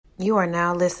You are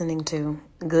now listening to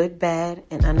Good, Bad,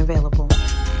 and Unavailable.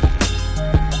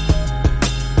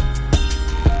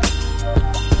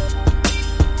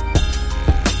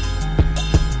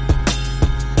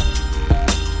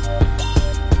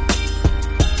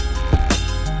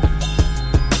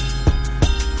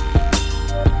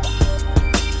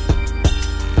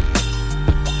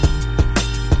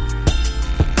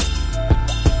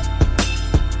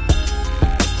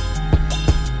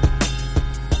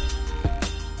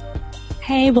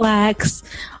 Hey Blacks,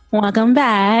 welcome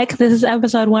back. This is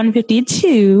episode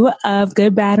 152 of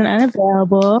Good, Bad, and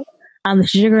Unavailable.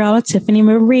 This is your girl, Tiffany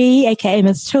Marie, aka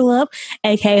Miss Tulip,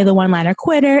 aka the One-Liner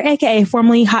Quitter, aka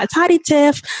formerly Hot Toddy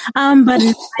Tiff, but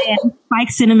I am Spike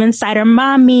Cinnamon Cider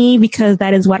Mommy because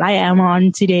that is what I am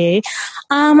on today.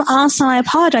 Also, I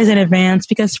apologize in advance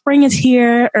because spring is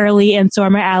here early and so are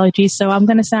my allergies, so I'm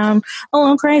going to sound a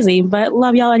little crazy, but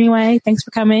love y'all anyway. Thanks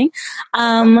for coming.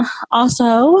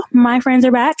 Also, my friends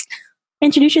are back.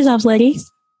 Introduce yourselves,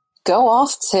 ladies. Go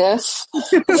off, Tiff.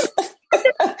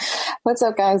 What's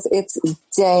up, guys? It's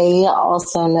Day,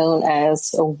 also known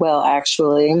as,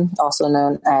 also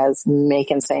known as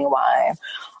Make and Say Why,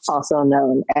 also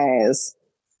known as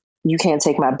You Can't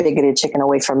Take My Bigoted Chicken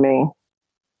Away From Me.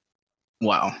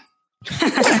 Wow.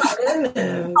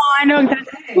 Oh, I know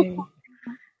exactly.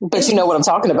 But you know what I'm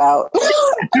talking about.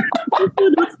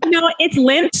 No, it's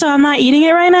Lent, so I'm not eating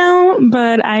it right now,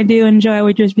 but I do enjoy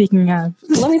what you're speaking of.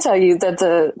 Let me tell you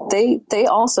that they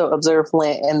also observe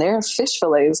Lent, and their fish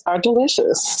fillets are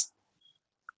delicious.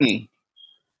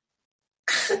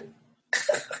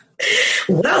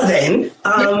 Well then,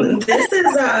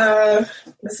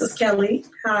 this is Kelly.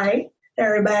 Hi,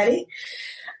 everybody.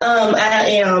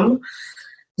 I am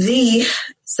the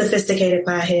sophisticated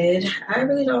pothead. I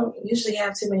really don't usually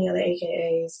have too many other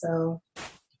AKAs, so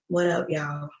what up,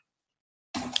 y'all?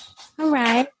 All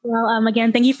right. Well,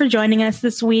 again, thank you for joining us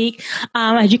this week.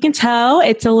 As you can tell,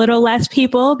 it's a little less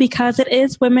people because it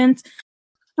is women's.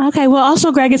 Okay. Well,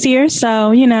 also Greg is here,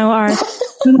 so our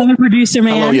producer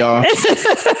man. Hello, y'all.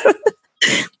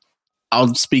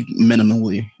 I'll speak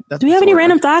minimally. Do we have any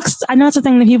random thoughts? I know it's a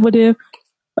thing that people do.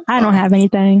 I don't have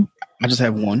anything. I just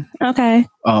have one. Okay.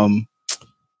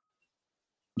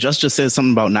 Just said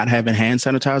something about not having hand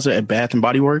sanitizer at Bath and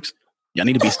Body Works. Y'all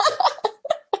need to be.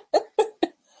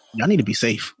 Y'all need to be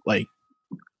safe. Like,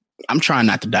 I'm trying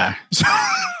not to die.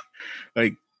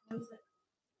 Like,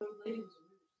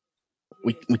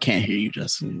 we can't hear you,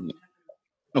 Justin.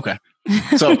 Okay.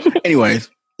 So, anyways,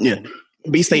 yeah,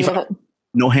 be safe.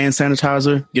 No hand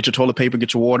sanitizer. Get your toilet paper.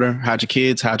 Get your water. Hide your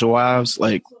kids. Hide your wives.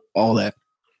 Like, all that.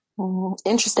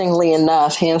 Interestingly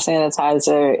enough, hand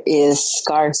sanitizer is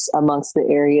scarce amongst the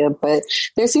area, but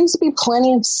there seems to be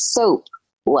plenty of soap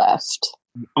left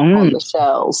on the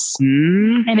shelves.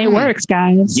 And it works,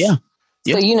 guys. Yeah.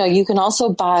 So, you can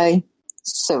also buy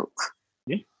soap.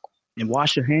 Yeah. And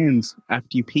wash your hands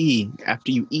after you pee,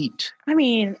 after you eat. I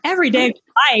mean, every day of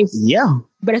life. Yeah.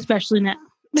 But especially now.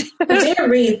 I did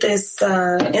read this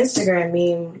Instagram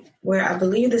meme where I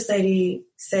believe this lady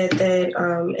said that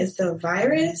it's a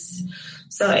virus,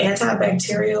 so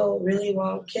antibacterial really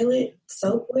won't kill it.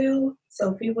 Soap will.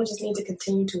 So people just need to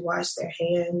continue to wash their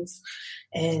hands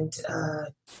and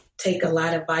take a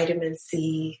lot of vitamin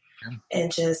C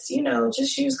and just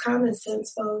use common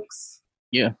sense, folks.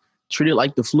 Yeah. Treat it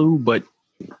like the flu, but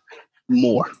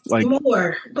more.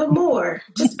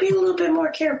 Just be a little bit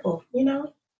more careful,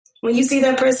 When you see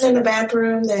that person in the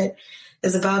bathroom that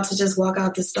is about to just walk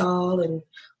out the stall and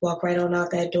walk right on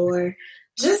out that door,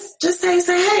 just say,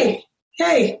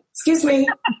 hey, excuse me.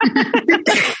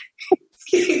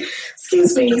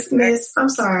 Excuse me, miss. I'm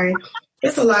sorry.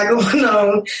 It's a lot going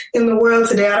on in the world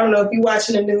today. I don't know if you're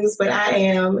watching the news, but I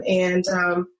am. And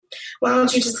why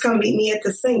don't you just come meet me at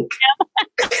the sink?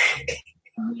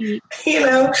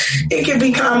 It can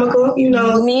be comical,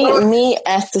 Me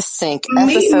at the sink.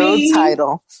 Episode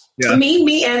title. Yeah. Meet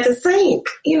me at the sink.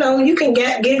 You can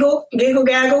giggle,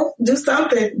 gaggle, do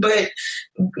something, but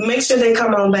make sure they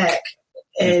come on back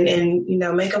and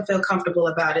make them feel comfortable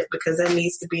about it, because that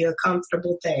needs to be a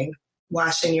comfortable thing.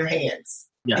 Washing your hands,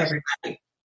 everybody.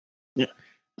 Yeah,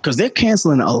 because they're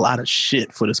canceling a lot of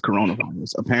shit for this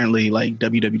coronavirus. Apparently, like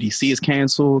WWDC is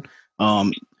canceled.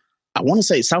 I want to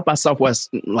say South by Southwest,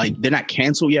 like they're not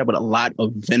canceled yet, but a lot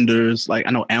of vendors, like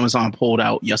I know Amazon pulled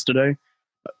out yesterday,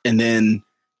 and then.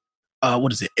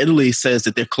 Italy says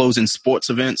that they're closing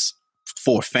sports events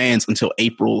for fans until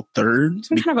April 3rd.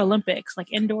 Some kind of Olympics,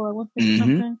 like indoor Olympics or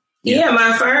something. Yeah,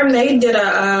 my firm, they did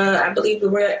I believe we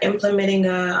were implementing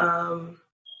a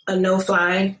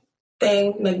no-fly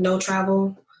thing, like no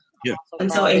travel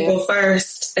until April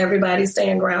 1st. Everybody's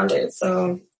staying grounded.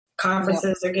 So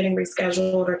conferences are getting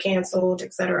rescheduled or canceled,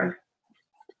 etc.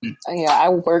 Yeah, I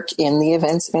work in the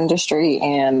events industry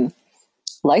and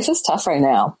life is tough right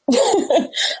now.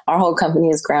 Our whole company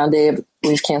is grounded.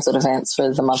 We've canceled events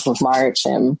for the month of March,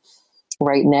 and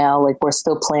right now, like, we're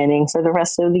still planning for the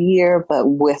rest of the year, but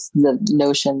with the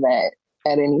notion that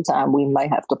at any time we might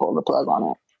have to pull the plug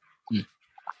on it.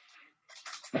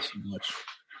 That's too much.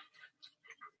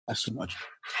 That's too much.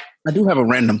 I do have a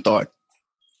random thought,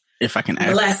 if I can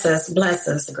add. Bless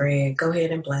us, Greg. Go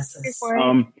ahead and bless us.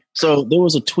 So there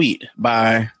was a tweet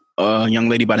by a young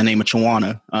lady by the name of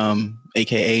Chawana,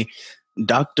 aka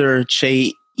Dr.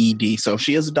 Che Ed. So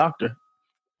she is a doctor.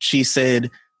 She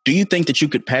said, "Do you think that you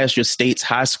could pass your state's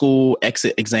high school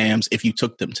exit exams if you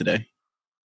took them today?"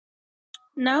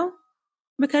 No,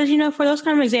 because, for those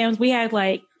kind of exams, we had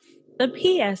like the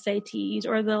PSATs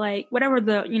or the like, whatever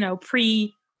the,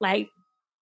 pre, like,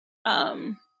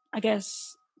 I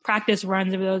guess practice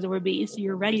runs of those would be. So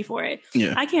you're ready for it.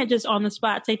 Yeah. I can't just on the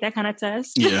spot take that kind of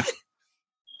test. Yeah.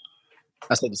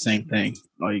 I said the same thing.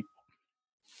 Like,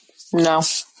 no.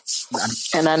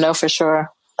 And I know for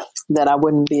sure that I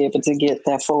wouldn't be able to get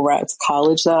that full ride to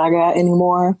college that I got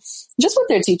anymore. Just what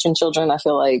they're teaching children, I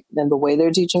feel like, and the way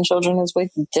they're teaching children is way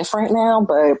different now,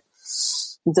 but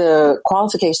the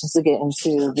qualifications to get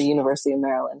into the University of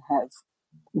Maryland have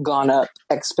gone up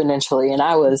exponentially, and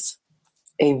I was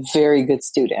a very good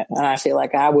student, and I feel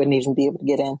like I wouldn't even be able to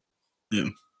get in. Yeah.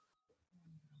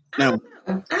 Now,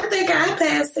 I think I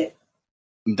passed it.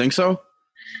 You think so?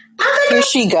 Here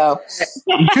she go.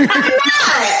 I'm not.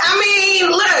 I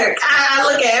mean, look, I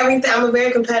look at everything. I'm a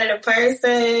very competitive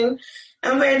person.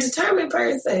 I'm a very determined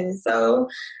person. So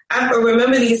I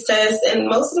remember these tests, and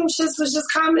most of them just was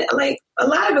just common. Like, a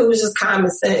lot of it was just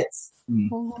common sense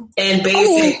and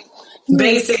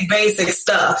basic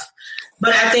stuff.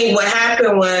 But I think what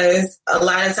happened was a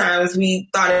lot of times we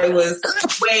thought it was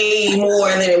way more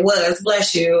than it was,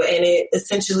 bless you. And it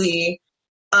essentially,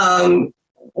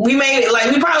 we made it, like,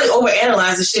 we probably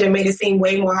overanalyzed the shit and made it seem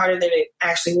way more harder than it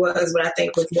actually was. But I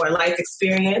think with more life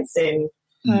experience and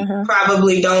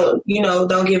probably don't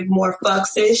give more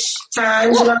fucks-ish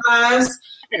times in our lives,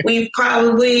 we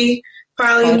probably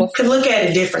could look at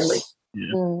it differently.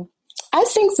 Yeah. I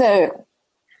think that,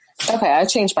 okay, I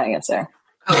changed my answer.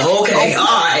 Oh, okay, all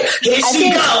right. Here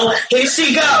she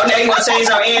go. Now you want to change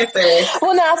your answer.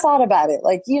 Well, no, I thought about it.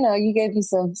 Like, you gave me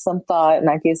some thought, and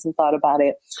I gave some thought about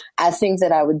it. I think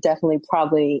that I would definitely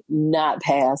probably not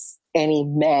pass any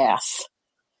math.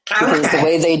 Because the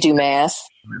way they do math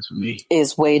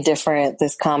is way different,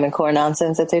 this Common Core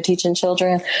nonsense that they're teaching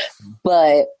children.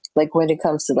 But, like, when it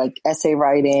comes to, like, essay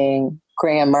writing,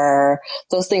 grammar,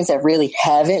 those things that really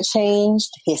haven't changed,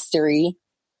 history,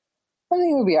 I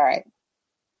think we'll be all right.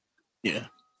 Yeah.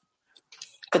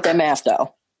 But that math,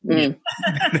 though.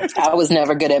 I was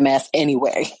never good at math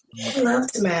anyway. I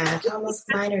loved math. I almost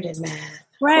minored in math.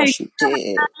 Right. Of course you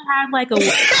did. I had like a...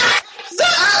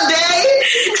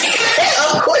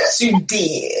 Of course you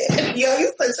did. Yo,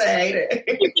 you're such a hater. I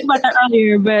think about that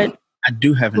earlier, but I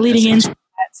do have an leading into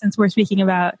that, since we're speaking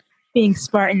about being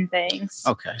smart in things.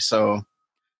 Okay, so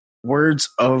words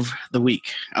of the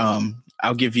week.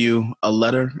 I'll give you a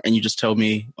letter, and you just tell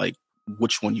me, like,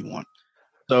 which one you want.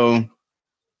 So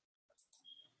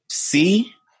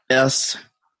C, S,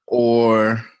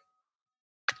 or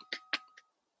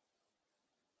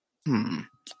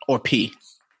P.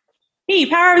 P,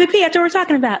 power of the P. That's what we're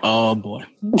talking about. Oh boy,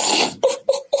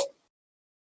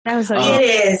 that was so good.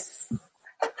 It is.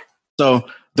 So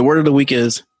the word of the week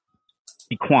is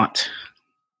piquant.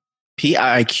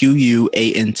 Piquant.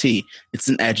 It's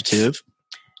an adjective.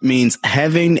 It means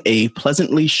having a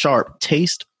pleasantly sharp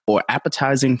taste or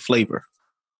appetizing flavor.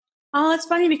 Oh, it's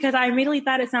funny because I immediately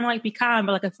thought it sounded like pecan,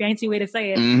 but like a fancy way to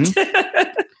say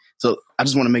it. So I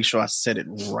just want to make sure I said it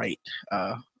right.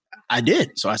 I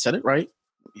did. So I said it right.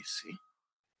 Let me see.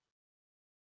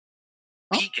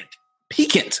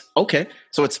 Piquant. Okay.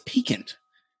 So it's piquant.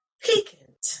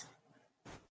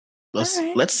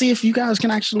 Let's see if you guys can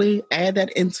actually add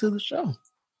that into the show.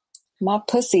 My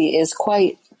pussy is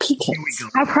quite piquant.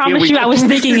 I promise you I was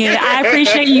thinking it. I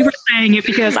appreciate you for saying it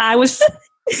because I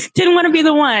didn't want to be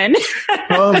the one.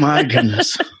 Oh my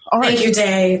goodness. All right. Thank you,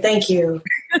 Dave. Thank you.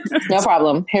 No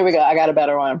problem. Here we go. I got a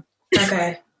better one.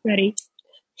 Okay. Ready?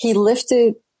 He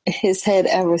lifted his head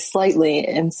ever slightly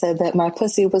and said that my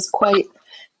pussy was quite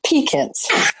piquant.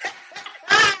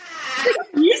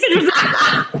 You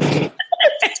said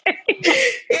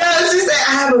yeah, she said,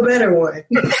 I have a better one.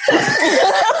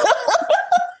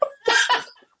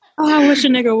 Oh, I wish a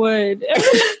nigga would.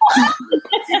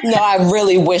 No, I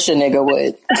really wish a nigga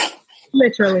would.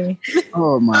 Literally.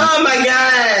 Oh my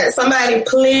God! Somebody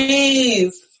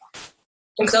please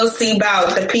go see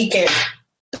about the pecan.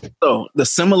 So the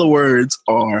similar words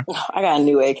are. I got a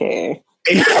new AKA.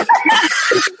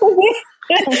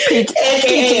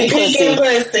 AKA pecan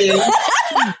pussy.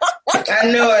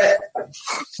 I know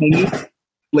it.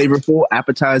 Flavorful,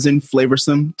 appetizing,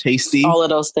 flavorsome, tasty. All of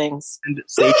those things. And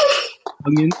safe.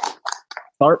 Onion.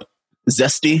 Sharp.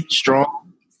 Zesty.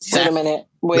 Strong. Wait a minute.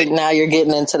 Wait, now you're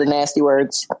getting into the nasty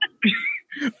words.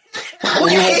 You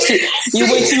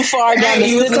went too far down the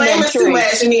You claiming tree. too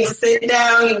much. You need to sit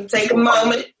down. You need to take a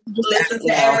moment, listen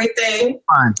to everything.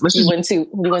 Fine. Let's You just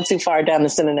went too far down the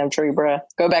synonym tree, bruh.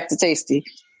 Go back to tasty.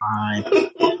 fine.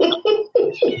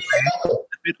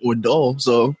 Or dull.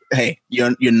 So hey,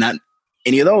 you're not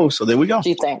any of those. So there we go.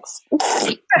 Gee, thanks.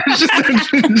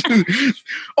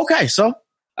 Okay, so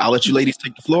I'll let you ladies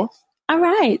take the floor. All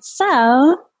right.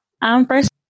 So, first.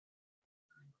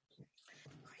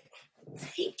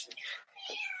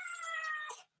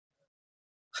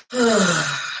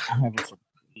 I have a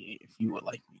if you would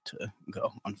like me to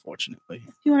go, unfortunately.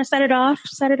 You want to set it off?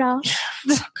 Set it off.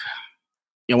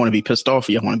 Y'all want to be pissed off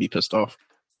or y'all want to be pissed off?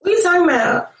 What are you talking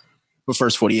about? For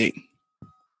first 48.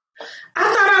 I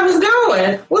thought I was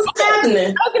going. What's happening?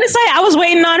 I was going to say, I was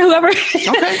waiting on whoever.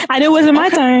 Okay. I knew it wasn't my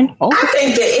turn. Okay. I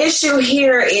think the issue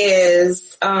here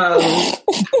is What's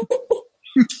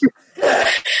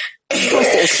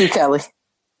the issue, Kelly?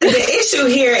 the issue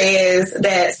here is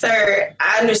that, sir,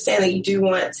 I understand that you do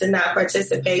want to not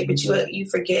participate, but you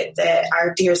forget that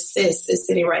our dear sis is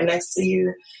sitting right next to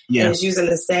you Yeah. and is using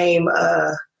the same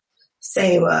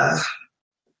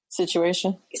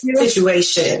Situation.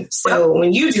 situation. So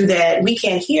when you do that, we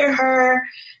can't hear her.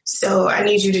 So I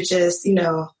need you to just,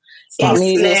 Stop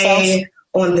muting stay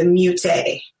on the mute.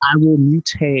 I will mute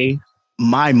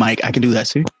my mic. I can do that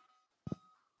too.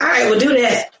 All right, we'll do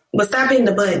that. But stop hitting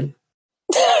the button.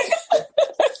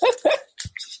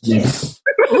 Yeah.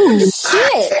 Ooh,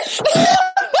 shit.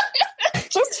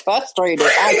 Just frustrated.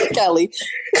 Kelly.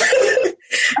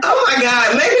 Oh my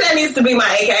God. Maybe that needs to be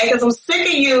my AKA because I'm sick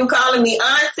of you calling me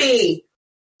auntie.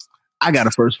 I got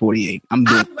a first 48. I'm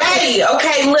doing I'm ready.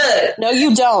 Okay, look. No,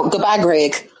 you don't. Goodbye,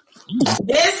 Greg.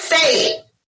 This state,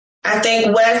 I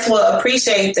think Wes will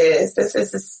appreciate this. This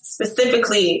is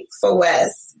specifically for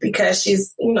Wes because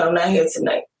she's, not here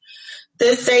tonight.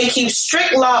 This state keeps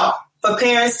strict law for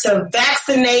parents to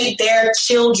vaccinate their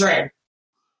children.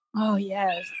 Oh,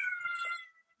 yes.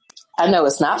 I know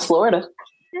it's not Florida.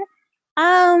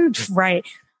 Right.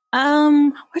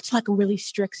 What's like a really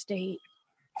strict state?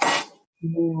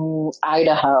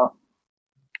 Idaho.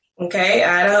 Okay,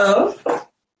 Idaho.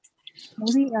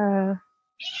 Maybe, I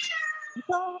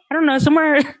don't know,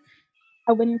 somewhere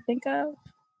I wouldn't think of.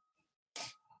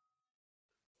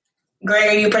 Greg,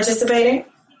 are you participating?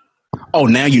 Oh,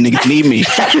 now you niggas need me.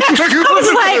 I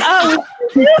was like,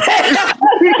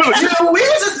 We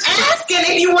were just asking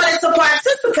if you wanted to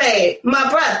participate, my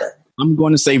brother. I'm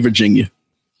going to say Virginia.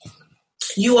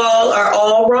 You all are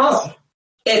all wrong.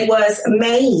 It was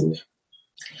Maine.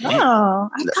 oh,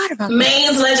 I thought about that.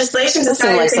 Maine's legislation That seems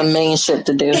decided like some main shit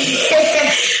to do.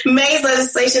 Maine's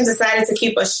legislation decided to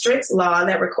keep a strict law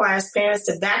that requires parents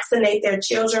to vaccinate their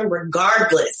children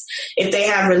regardless if they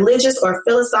have religious or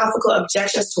philosophical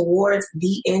objections towards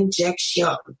the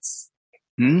injections.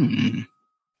 Mm.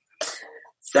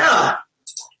 So,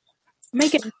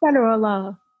 Make it a federal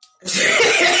law.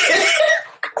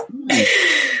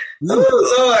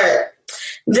 oh Lord,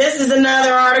 this is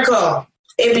another article.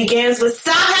 It begins with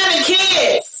 "Stop having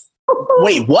kids."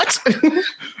 Wait, what?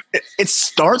 It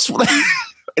starts with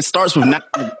not.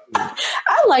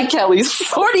 I like Kelly's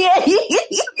 48.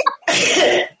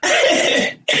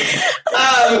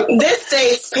 This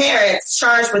state's parents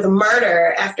charged with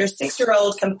murder after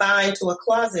 6-year-old confined to a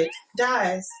closet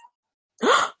dies.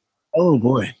 Oh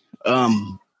boy.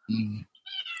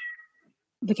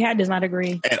 The cat does not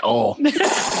agree. At all.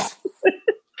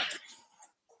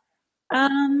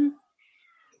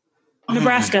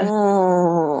 Nebraska.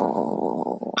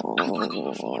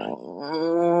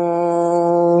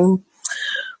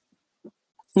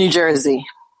 New Jersey.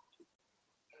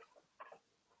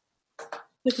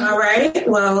 All right.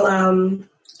 Well,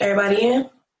 everybody in?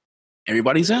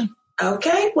 Everybody's in.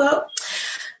 Okay. Well,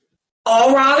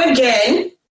 all wrong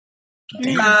again.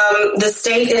 The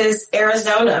state is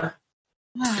Arizona.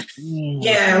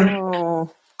 Yeah.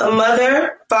 Oh. A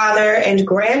mother, father, and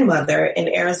grandmother in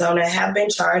Arizona have been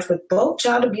charged with both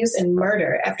child abuse and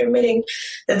murder after admitting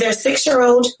that their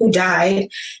 6-year-old who died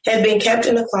had been kept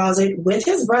in a closet with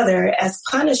his brother as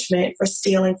punishment for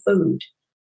stealing food.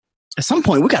 At some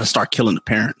point, we got to start killing the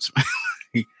parents.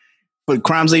 For the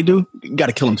crimes they do, you got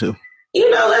to kill them too.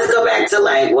 let's go back to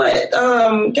like what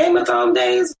Game of Thrones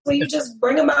days where you just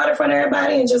bring them out in front of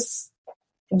everybody and just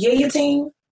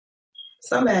guillotine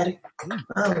somebody.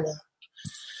 I don't know.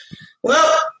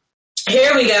 Well,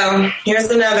 here we go.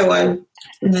 Here's another one.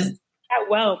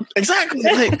 Well, exactly.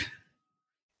 Like,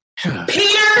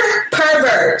 Peter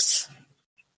Pervert.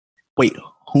 wait,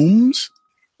 whom's?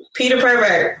 Peter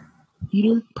Pervert.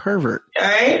 Peter Pervert. All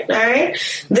right.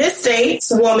 This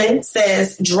state's woman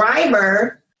says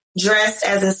driver dressed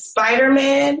as a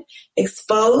Spider-Man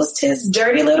exposed his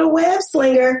dirty little web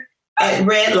slinger at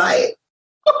red light.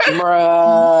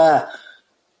 Bruh.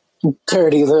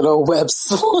 Dirty little web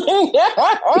slinger. is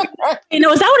that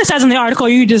what it says in the article?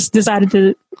 You just decided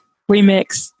to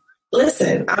remix.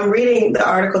 Listen, I'm reading the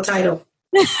article title.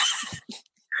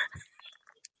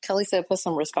 Kelly said put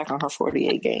some respect on her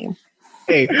 48 game.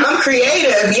 Hey, I'm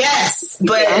creative, yes,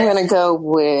 but I'm going to go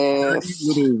with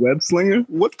little web slinger?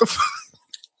 What the fuck?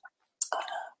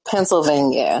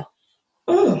 Pennsylvania.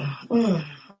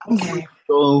 Okay.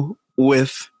 Go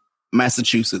with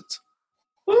Massachusetts.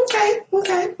 Okay.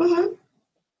 Mm-hmm.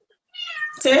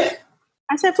 Tiff?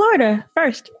 I said Florida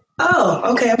first.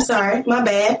 Oh, okay. I'm sorry. My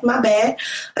bad.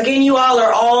 Again, you all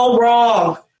are all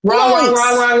wrong.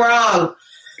 Wrong.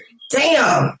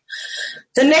 Damn.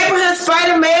 The neighborhood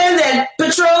Spider-Man that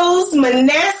patrols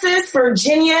Manassas,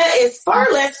 Virginia is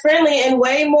far less friendly and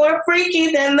way more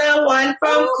freaky than the one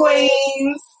from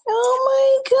Queens. Oh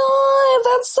my God,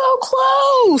 that's so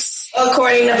close.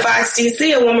 According to Fox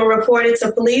DC, a woman reported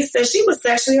to police that she was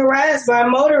sexually harassed by a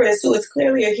motorist who was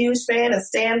clearly a huge fan of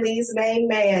Stan Lee's main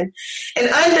man. An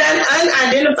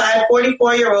unidentified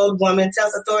 44-year-old woman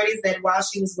tells authorities that while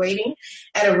she was waiting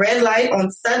at a red light on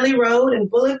Sudley Road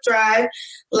and Bullock Drive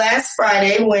last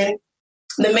Friday, when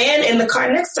the man in the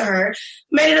car next to her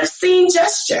made an obscene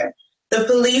gesture. The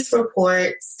police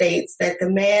report states that the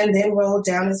man then rolled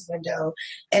down his window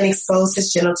and exposed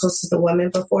his genitals to the woman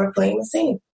before fleeing the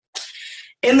scene.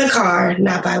 In the car,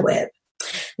 not by web.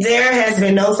 There has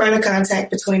been no further contact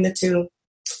between the two.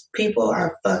 People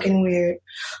are fucking weird.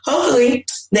 Hopefully,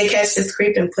 they catch this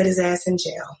creep and put his ass in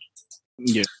jail.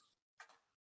 Yeah.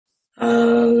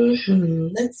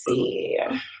 Let's see.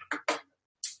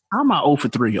 I'm at 0 for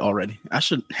 3 already. I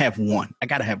should have one. I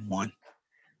gotta have one.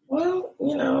 Well,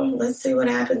 let's see what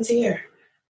happens here.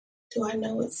 Do I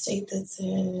know what state that's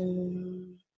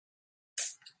in?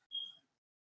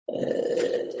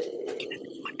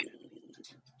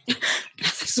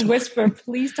 Just whisper,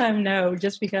 please tell him no,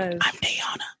 just because. I'm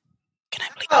Diana. Can I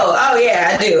please? Oh,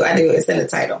 yeah, I do. It's in the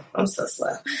title. I'm so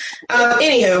slow.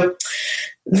 Anywho,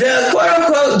 the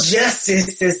quote-unquote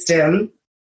justice system.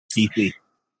 DC.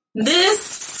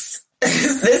 This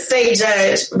state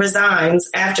judge resigns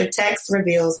after text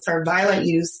reveals her violent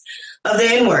use of the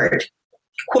N-word.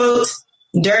 Quote,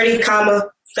 dirty,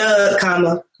 thug,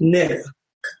 nigger,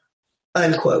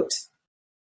 unquote.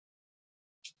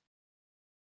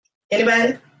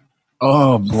 Anybody?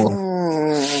 Oh,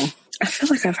 boy. I feel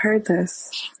like I've heard this.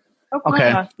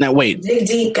 Okay. Now, wait. Dig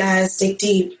deep, guys. Dig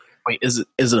deep. Wait, is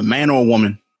it a man or a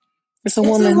woman? It's a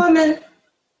woman. It's a woman.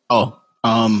 Oh,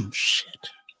 shit.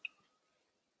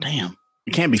 Damn.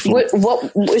 It can't be fooled.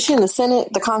 What was she in the Senate,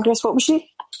 the Congress? What was she?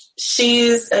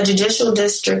 She's a judicial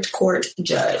district court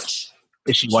judge.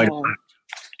 Is she white?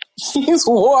 She's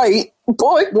white.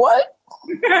 Boy, what?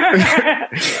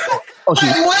 Oh,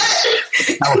 she's What?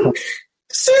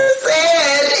 She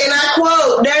said, and I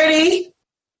quote, dirty,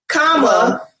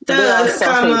 thug,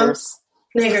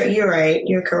 nigger. You're right.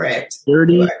 You're correct.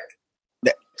 dirty.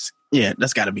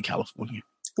 That's got to be California.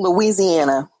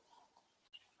 Louisiana.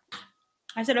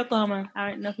 I said Oklahoma.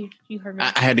 I don't know if you heard me.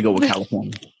 I had to go with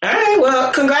California. All right.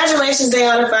 Well, congratulations,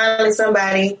 Diana. Finally,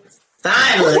 somebody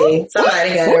got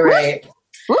it right.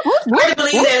 I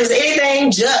believe there's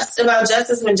anything just about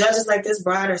justice when judges like this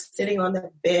broad are sitting on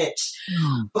the bench.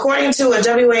 According to a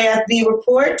WAFB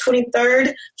report,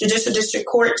 23rd Judicial District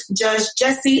Court Judge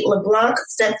Jesse LeBlanc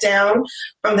stepped down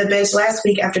from the bench last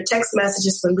week after text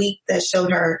messages were leaked that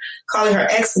showed her calling her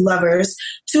ex-lovers,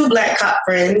 2 black cop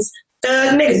friends,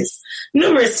 thug niggas,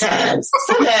 numerous times.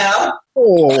 Somehow,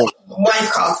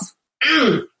 wife cough.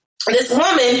 This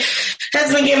woman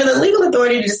has been given the legal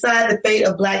authority to decide the fate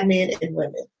of black men and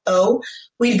women. Oh,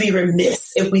 we'd be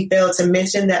remiss if we failed to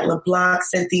mention that LeBlanc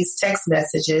sent these text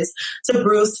messages to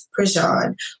Bruce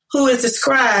Prejean, who is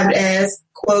described as,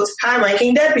 quote,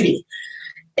 high-ranking deputy.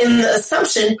 In the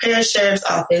Assumption Parish Sheriff's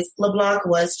Office, LeBlanc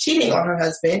was cheating on her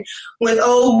husband with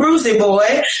old Brucey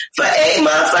boy for 8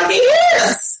 motherfucking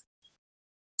years.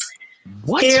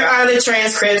 What? Here are the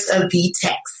transcripts of the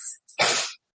texts.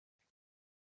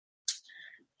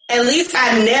 At least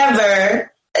I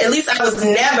never At least I was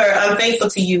never unfaithful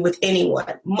to you with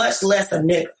anyone, much less a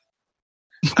nigga.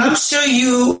 I'm sure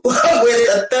you with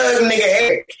a thug nigga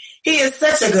Eric. He is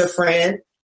such a good friend.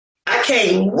 I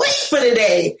can't wait for the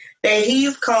day that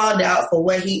he's called out for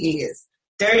what he is.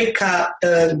 Dirty cop,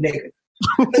 thug nigga.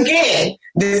 Again,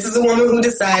 this is a woman who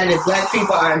decided that black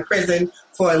people are in prison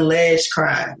for alleged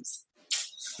crimes.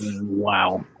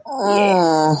 Wow.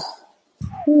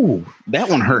 Ooh, that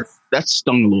one hurt. That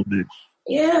stung a little bit.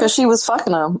 Yeah. Because she was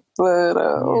fucking him. But,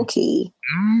 okay.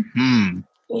 Mm-hmm.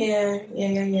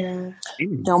 Yeah.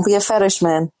 Don't be a fetish,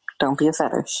 man. Don't be a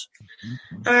fetish.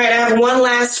 All right, I have one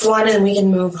last one and we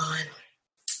can move on.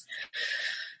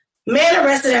 Man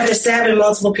arrested after stabbing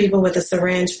multiple people with a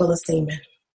syringe full of semen.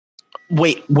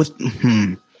 Wait, Oh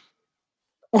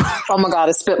my God,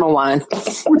 I spit my wine.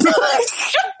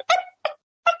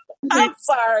 I'm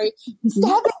sorry.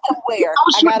 Stabbing them where?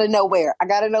 I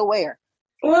gotta know where.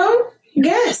 Well,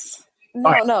 guess.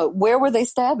 No. Where were they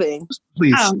stabbing?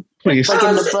 Please. Like in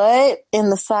the butt, in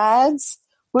the sides?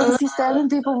 Where was he stabbing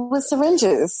people with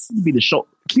syringes? Be the shoulder.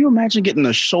 Can you imagine getting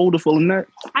a shoulder full of nut?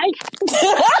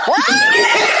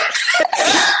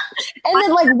 And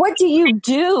then, like, what do you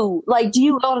do? Like, do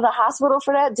you go to the hospital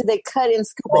for that? Do they cut and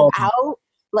scoop it out?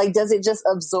 Like, does it just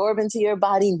absorb into your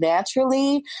body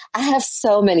naturally? I have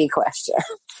so many questions.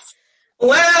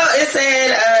 Well, it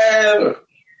said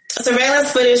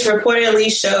surveillance footage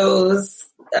reportedly shows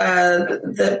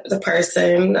the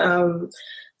person.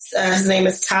 His name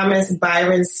is Thomas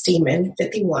Byron Steeman,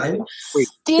 51.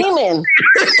 Steeman.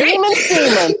 Spelled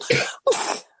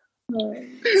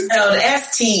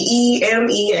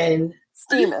Stemen.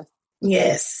 Steeman.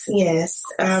 Yes.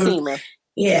 Steeman.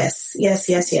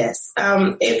 Yes.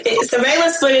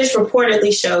 Surveillance footage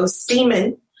reportedly shows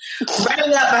Steeman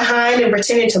running up behind and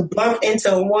pretending to bump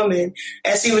into a woman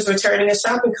as she was returning a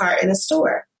shopping cart in a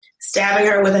store, stabbing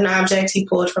her with an object he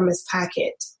pulled from his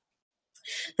pocket.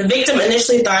 The victim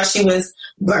initially thought she was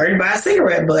burned by a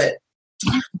cigarette butt.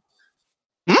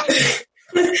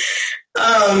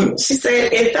 She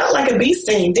said it felt like a bee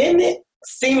sting, didn't it?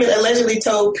 Steeman allegedly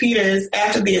told Peters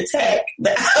after the attack.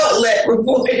 The outlet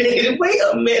reported, wait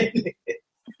a minute.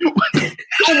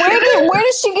 Where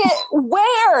did she get,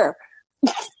 where?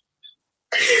 Time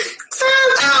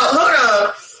out, hold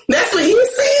on. That's what he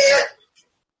said?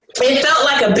 It felt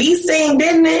like a bee sting,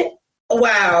 didn't it?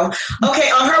 Wow.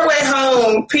 Okay, on her way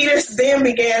home, Peters then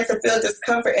began to feel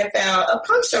discomfort and found a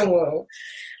puncture wound.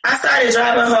 I started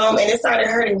driving home and it started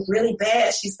hurting really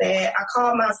bad, she said. I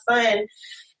called my son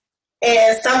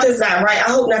and something's not right.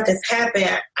 I hope nothing's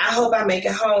happened. I hope I make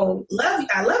it home.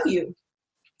 I love you.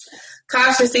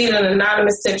 Cops received an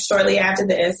anonymous tip shortly after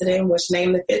the incident, which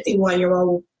named the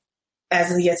 51-year-old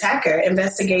as the attacker.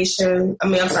 Investigators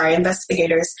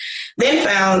then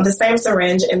found the same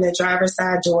syringe in the driver's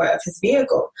side door of his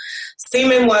vehicle.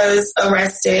 Steeman was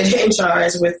arrested and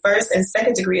charged with first and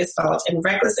second degree assault and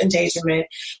reckless endangerment,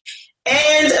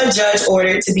 and a judge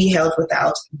ordered to be held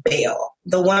without bail.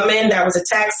 The woman that was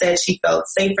attacked said she felt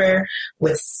safer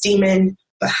with Steeman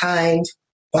behind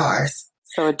bars.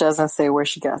 So it doesn't say where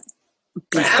she got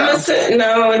beat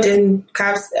no, it didn't.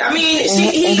 Cops. I mean,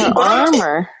 in her arm,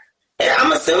 or?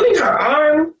 I'm assuming her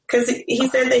arm, because he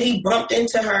said that he bumped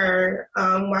into her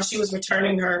while she was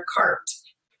returning her cart.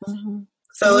 Mm-hmm.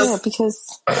 So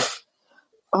because,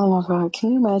 oh my God,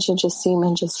 can you imagine just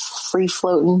Steeman just free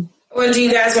floating? Well, do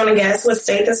you guys want to guess what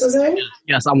state this was in?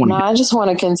 Yes, I want to. No, I just want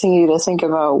to continue to think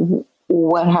about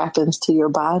what happens to your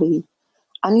body.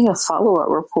 I need a follow-up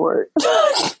report.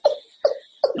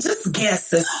 Just guess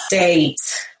the state.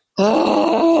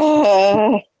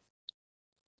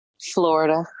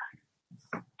 Florida.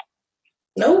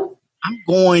 Nope. I'm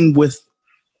going with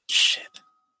shit.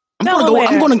 I'm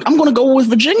Delaware. gonna go with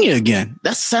Virginia again.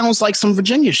 That sounds like some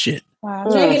Virginia shit. Wow.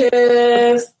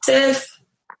 Negative. Tiff.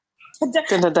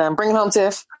 Dun. Bring it home,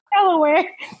 Tiff. Delaware.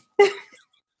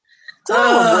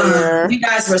 Delaware. You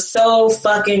guys were so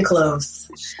fucking close.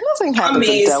 Nothing happens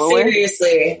in Delaware.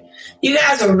 Seriously. You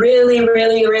guys are really,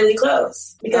 really, really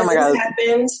close. Because this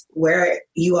happened where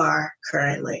you are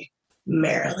currently.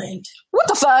 Maryland. What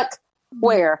the fuck?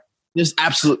 Where? There's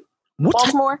absolute. What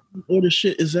Baltimore? What the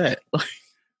shit is that?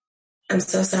 I'm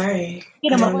so sorry.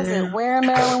 What was it? Where in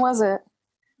Maryland was it?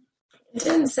 It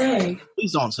didn't say.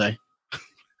 Please don't say.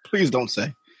 Please don't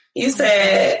say. You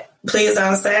said, please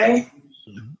don't say.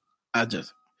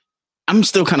 I'm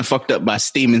still kind of fucked up by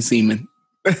Steeman Seaman.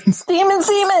 Steeman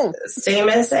Seaman.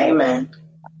 Steeman Seaman.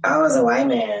 I was a white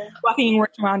man. Walking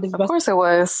worked around his bus. Of course it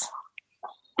was.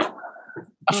 I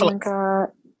feel like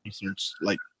God. Research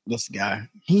like this guy.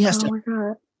 He has to. Oh my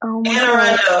God. Oh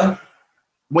my God.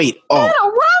 Wait. Oh. Anne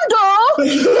Arundel?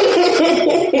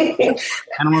 Anne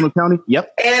Arundel County?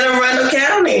 Yep. Anne Arundel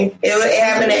County. It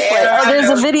happened in Anne Arundel. Oh, there's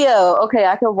a video. Okay,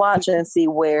 I can watch and see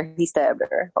where he stabbed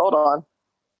her. Hold on.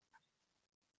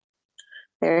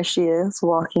 There she is,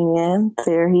 walking in.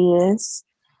 There he is.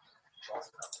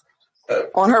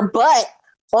 On her butt.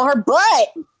 On her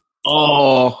butt.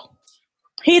 Oh.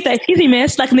 He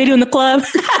missed like they do in the club.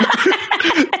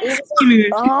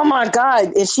 Oh my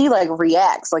God. And she like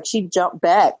reacts, like she jumped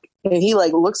back and he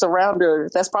like looks around her.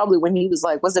 That's probably when he was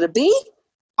like, was it a bee?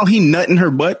 Oh, he nutting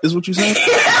her butt is what you said?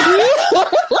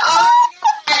 But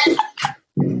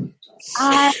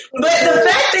the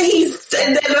fact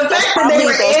that they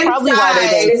were inside, probably why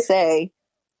they didn't say.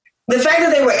 The fact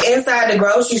that they were inside the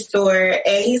grocery store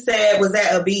and he said, was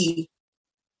that a bee?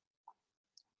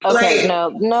 Okay,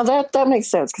 no, that makes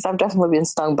sense because I've definitely been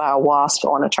stung by a wasp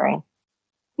on a train.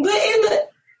 But it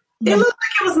looked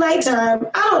like it was nighttime.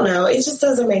 I don't know. It just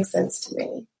doesn't make sense to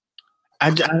me.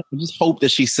 I just hope that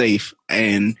she's safe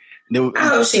and I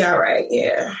hope she's all right.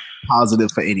 Yeah.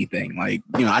 Positive for anything. Like,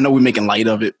 you know, I know we're making light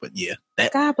of it, but yeah.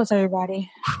 God bless everybody.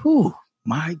 Whew,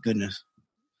 my goodness.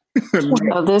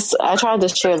 I tried to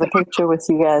share the picture with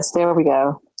you guys. There we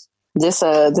go. This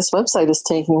website is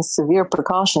taking severe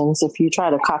precautions. If you try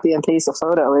to copy and paste a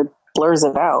photo, it blurs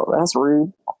it out. That's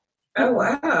rude. Oh,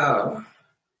 wow.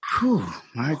 Whew,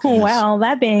 my goodness. Well,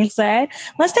 that being said,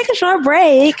 let's take a short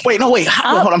break. Wait, hold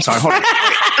on. I'm sorry. Hold on.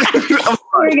 I'm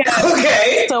sorry.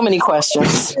 Okay. So many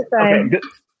questions. Okay.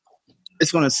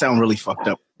 It's going to sound really fucked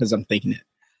up because I'm thinking it.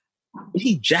 Did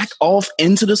he jack off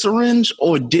into the syringe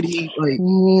or did he like...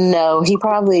 No, he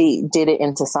probably did it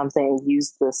into something,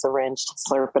 used the syringe to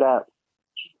slurp it up.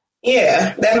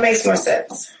 Yeah, that makes more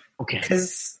sense. Okay. Okay.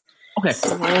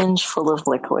 Syringe full of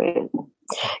liquid.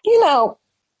 You know,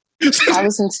 I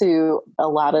listen to a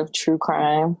lot of true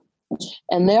crime,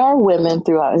 and there are women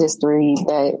throughout history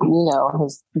that, you know,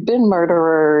 has been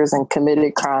murderers and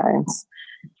committed crimes.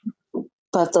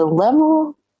 But the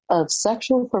level of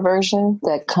sexual perversion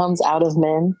that comes out of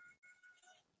men,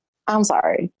 I'm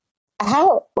sorry.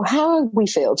 How have we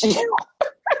failed you?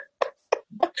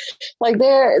 Like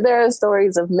there are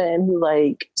stories of men who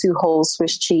like to hold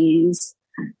Swiss cheese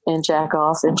and jack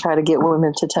off and try to get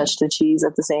women to touch the cheese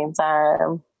at the same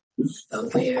time. So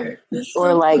weird.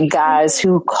 Or like guys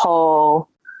who call.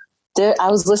 I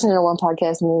was listening to one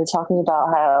podcast and they were talking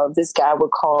about how this guy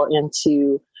would call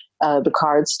into the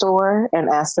card store and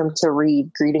ask them to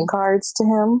read greeting cards to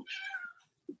him.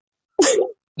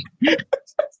 I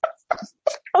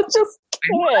just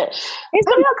can't. How do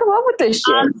y'all come up with this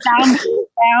shit? Down.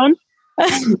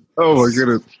 Oh my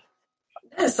goodness.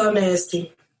 That's so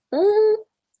nasty.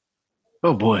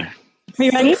 Oh boy. Are you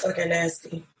ready? So fucking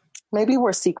nasty. Maybe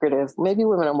we're secretive. Maybe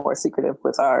women are more secretive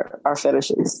with our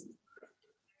fetishes.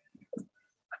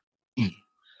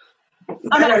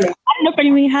 I don't know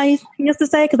how he used to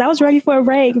say because I was ready for a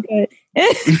break, but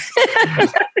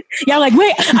y'all like,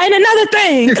 wait, I had another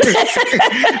thing.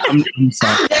 I'm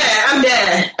sorry.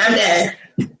 I'm dead.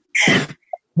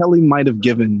 Kelly might have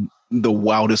given the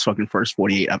wildest fucking first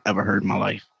 48 I've ever heard in my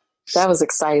life. That was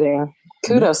exciting.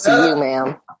 Kudos to you,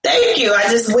 ma'am. Thank you. I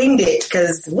just winged it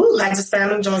because I just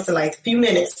found them joints in like a few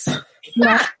minutes.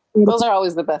 Yeah. Those are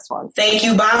always the best ones. Thank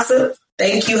you, Bossa.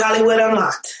 Thank you, Hollywood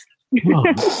Unlocked. Oh.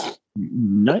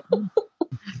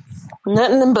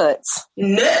 Nothing in butts.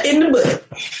 Nut in the butt.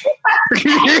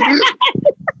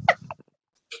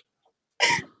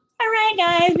 All right,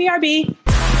 guys, BRB.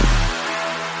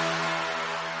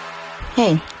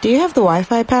 Hey, do you have the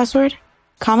Wi-Fi password?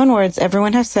 Common words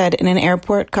everyone has said in an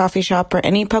airport, coffee shop, or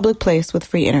any public place with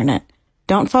free internet.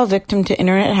 Don't fall victim to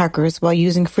internet hackers while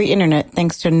using free internet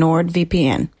thanks to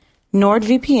NordVPN.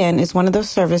 NordVPN is one of those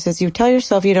services you tell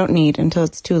yourself you don't need until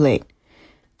it's too late.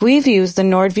 We've used the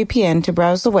NordVPN to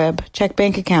browse the web, check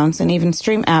bank accounts, and even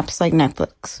stream apps like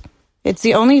Netflix. It's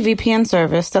the only VPN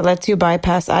service that lets you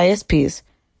bypass ISPs,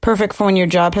 perfect for when your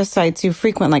job has sites you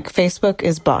frequent like Facebook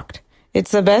is blocked.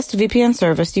 It's the best VPN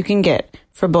service you can get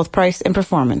for both price and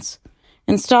performance.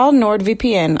 Install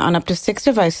NordVPN on up to 6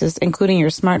 devices, including your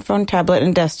smartphone, tablet,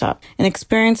 and desktop, and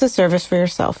experience the service for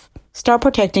yourself. Start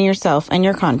protecting yourself and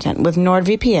your content with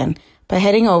NordVPN by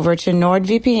heading over to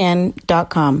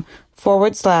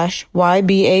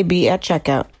nordvpn.com/YBAB at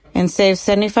checkout and save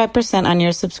 75% on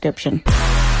your subscription.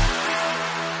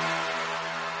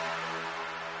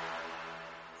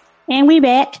 And we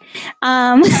back.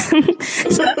 So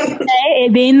today,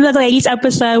 being the ladies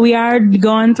episode, we are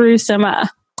going through some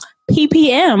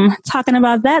PPM, talking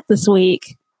about that this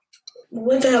week.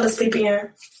 What the hell is PPM?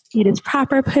 It is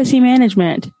proper pussy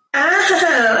management.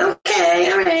 Ah, okay,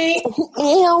 all right.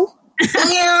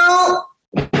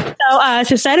 So So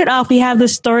to set it off, we have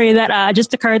this story that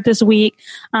just occurred this week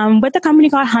with a company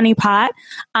called Honey Pot.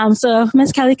 So if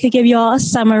Ms. Kelly could give you all a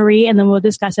summary, and then we'll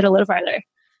discuss it a little further.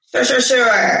 Sure.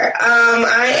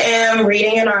 I am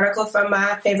reading an article from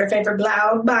my favorite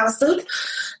blog, BioSoup.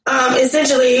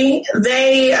 Essentially,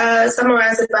 they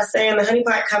summarized it by saying the Honey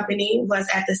Pot Company was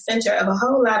at the center of a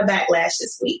whole lot of backlash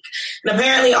this week. And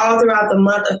apparently all throughout the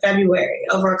month of February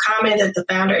over a comment that the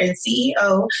founder and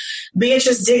CEO,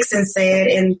 Beatrice Dixon, said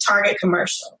in Target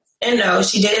commercial. And no,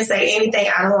 she didn't say anything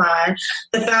out of line.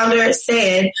 All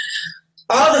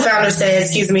the founder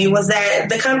said, was that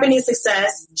the company's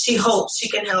success, she hopes she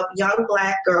can help young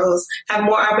Black girls have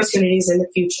more opportunities in the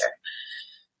future.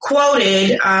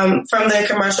 Quoted from the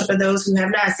commercial, for those who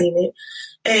have not seen it,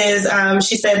 is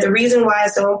she said, the reason why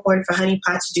it's so important for Honey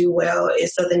Pot to do well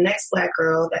is so the next Black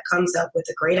girl that comes up with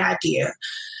a great idea,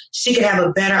 she could have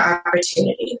a better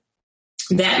opportunity.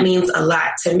 That means a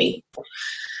lot to me.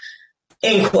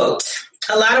 End quote.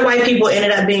 A lot of white people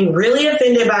ended up being really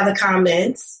offended by the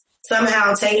comments,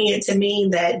 somehow taking it to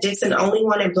mean that Dixon only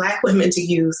wanted Black women to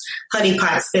use Honey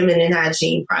Pot's feminine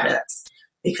hygiene products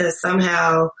because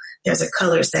somehow there's a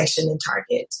color section in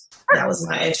Target. That was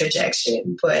my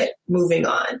interjection, but moving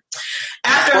on.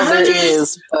 There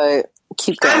is, but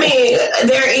keep going. I mean,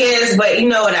 there is, but you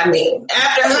know what I mean.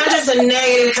 After hundreds of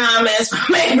negative comments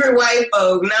from angry white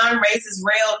folk, non-racists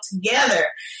railed together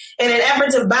in an effort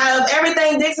to buy up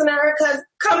everything Dixon and her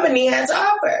company had to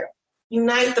offer.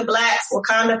 Unite the Blacks,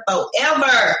 Wakanda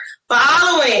forever,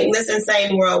 following this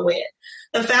insane whirlwind.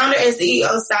 The founder and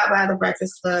CEO stopped by the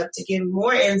Breakfast Club to give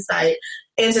more insight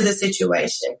into the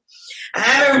situation. I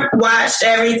haven't watched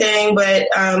everything, but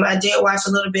I did watch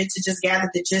a little bit to just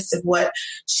gather the gist of what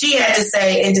she had to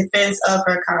say in defense of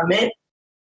her comment.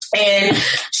 And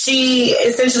she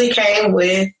essentially came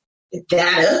with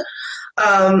data,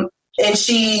 and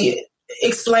she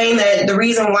explained that the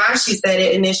reason why she said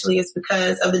it initially is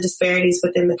because of the disparities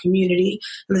within the community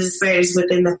and the disparities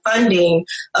within the funding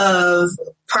of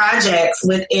projects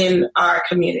within our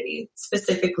community,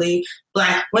 specifically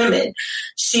Black women.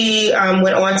 She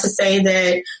went on to say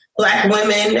that Black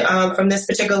women from this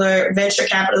particular venture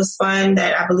capitalist fund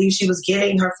that I believe she was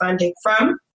getting her funding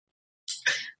from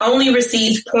only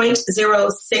received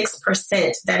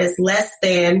 0.06%. That is less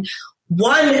than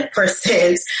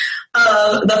 1%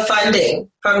 of the funding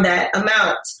from that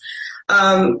amount.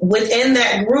 Within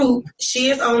that group, she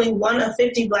is only one of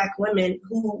 50 Black women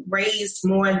who raised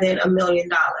more than $1 million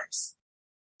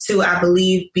to, I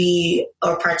believe, be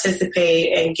or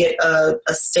participate and get a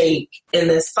stake in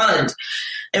this fund.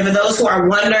 And for those who are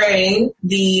wondering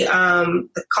the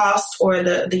cost or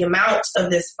the amount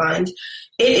of this fund,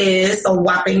 it is a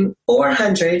whopping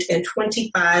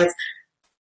 $425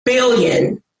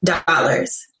 billion.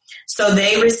 So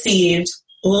they received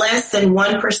less than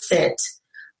 1%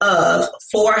 of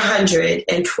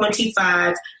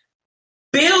 $425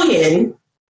 billion.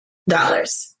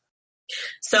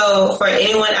 So for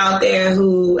anyone out there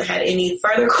who had any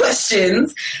further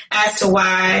questions as to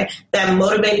why that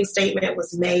motivating statement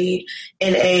was made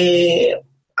in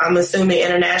I'm assuming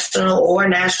international or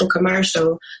national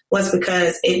commercial, was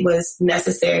because it was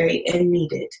necessary and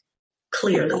needed.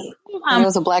 Clearly. It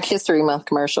was a Black History Month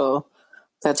commercial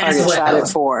that Target shot it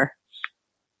for.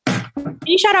 Can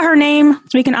you shout out her name so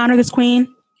we can honor this queen?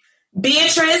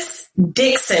 Beatrice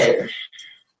Dixon.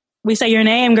 We say your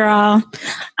name, girl. So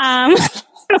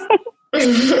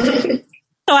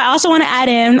I also want to add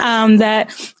in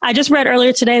that I just read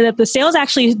earlier today that the sales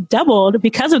actually doubled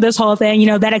because of this whole thing,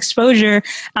 that exposure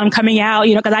coming out,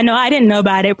 because I know I didn't know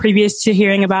about it previous to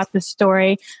hearing about this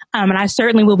story. And I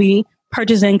certainly will be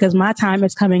purchasing because my time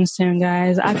is coming soon,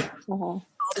 guys.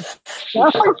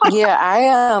 Yeah,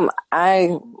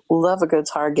 I love a good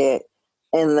Target.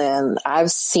 And then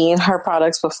I've seen her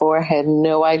products before, had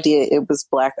no idea it was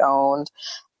Black owned.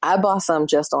 I bought some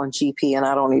just on GP and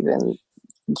I don't even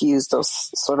use those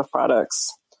sort of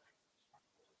products.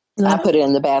 I put it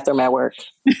in the bathroom at work.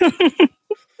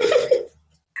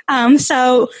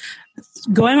 So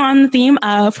going on the theme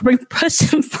of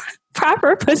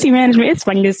proper pussy management. It's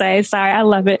funny to say. Sorry, I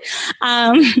love it.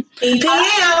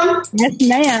 EPM. Yes,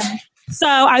 ma'am. So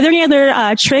are there any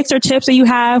other tricks or tips that you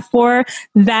have for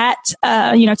that,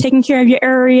 taking care of your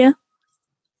area?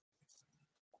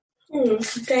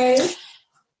 Okay.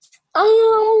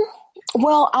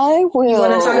 Well, I will. You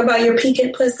want to talk about your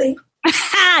peaked pussy?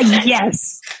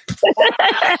 Yes.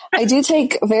 I do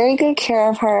take very good care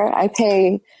of her. I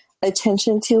pay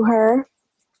attention to her.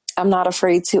 I'm not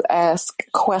afraid to ask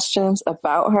questions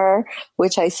about her,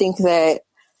 which I think that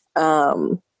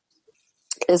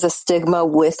is a stigma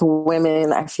with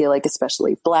women. I feel like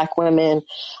especially Black women.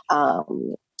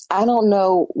 I don't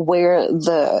know where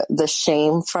the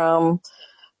shame from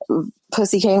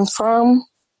pussy came from,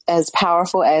 as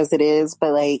powerful as it is,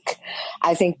 but like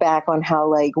I think back on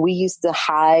how like we used to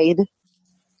hide,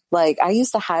 like I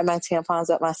used to hide my tampons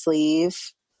up my sleeve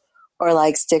or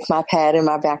like stick my pad in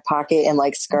my back pocket and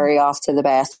like scurry off to the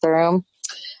bathroom.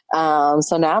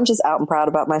 So now I'm just out and proud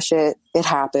about my shit. It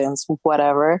happens,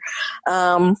 whatever.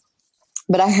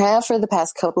 But I have for the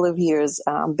past couple of years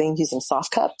been using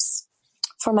soft cups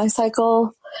for my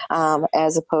cycle,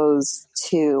 as opposed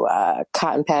to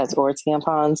cotton pads or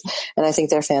tampons. And I think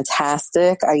they're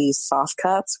fantastic. I use soft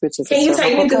cups, which is Can you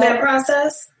take me through that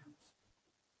process?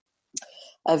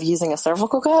 Of using a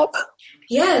cervical cup?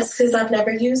 Yes, because I've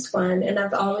never used one and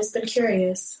I've always been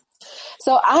curious.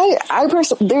 So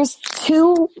there's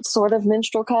two sort of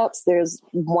menstrual cups. There's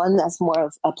one that's more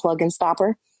of a plug and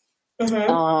stopper.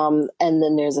 Mm-hmm. And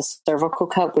then there's a cervical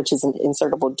cup, which is an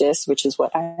insertable disc, which is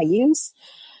what I use.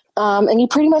 And you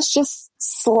pretty much just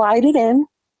slide it in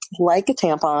like a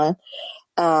tampon,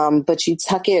 but you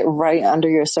tuck it right under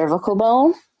your cervical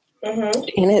bone. Mm-hmm.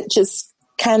 And it just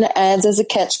kind of adds as a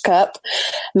catch cup.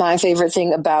 My favorite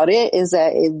thing about it is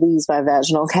that it leaves my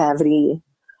vaginal cavity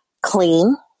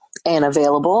clean and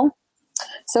available.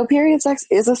 So period sex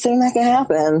is a thing that can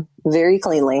happen very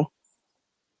cleanly.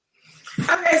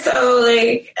 Okay, so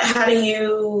like, how do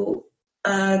you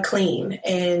clean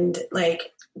and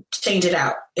like change it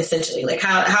out? Essentially, like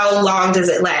how long does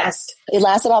it last? It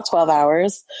lasts about 12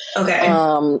 hours. Okay.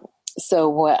 So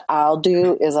what I'll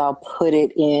do is I'll put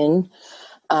it in,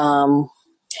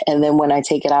 and then when I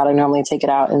take it out, I normally take it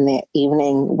out in the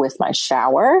evening with my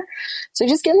shower. So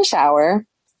just get in the shower,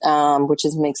 which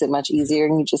just makes it much easier.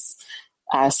 And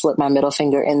I slip my middle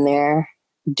finger in there,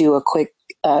 do a quick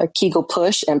Kegel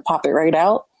push and pop it right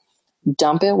out,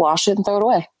 dump it, wash it, and throw it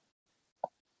away.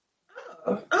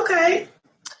 Oh, okay.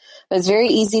 It's very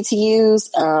easy to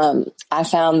use. I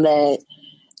found that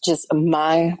just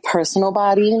my personal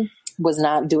body was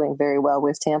not doing very well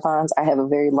with tampons. I have a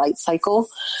very light cycle.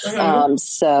 Mm-hmm.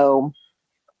 So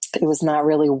it was not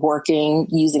really working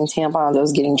using tampons. I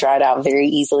was getting dried out very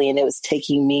easily, and it was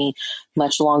taking me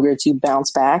much longer to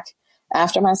bounce back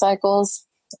after my cycles.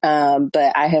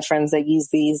 But I have friends that use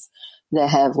these that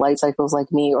have light cycles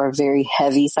like me or very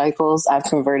heavy cycles. I've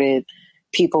converted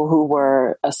people who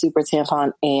were a super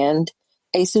tampon and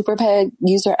a super peg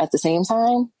user at the same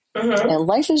time. Mm-hmm. And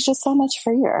life is just so much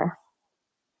freer.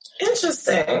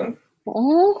 Interesting.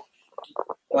 Mm-hmm.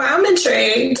 Well, I'm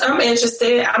intrigued. I'm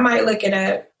interested. I might look it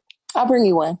up. I'll bring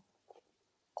you one.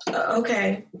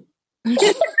 Okay.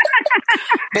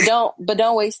 But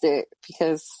don't waste it,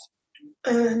 because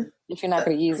if you're not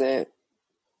going to use it,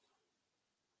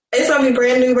 it's gonna be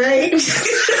brand new, right?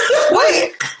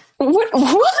 Wait,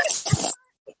 what?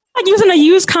 Like using a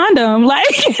used condom, like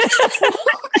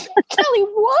Kelly,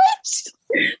 what?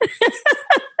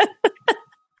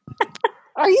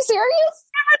 Are you serious?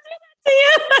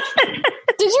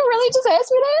 Did you really just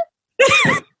ask me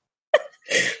that?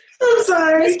 I'm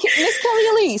sorry, Miss Kelly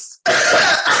Elise.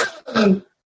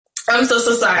 I'm so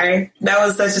sorry. That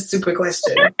was such a stupid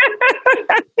question.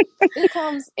 It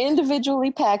comes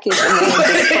individually packaged and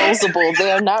they're disposable.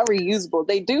 They are not reusable.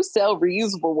 They do sell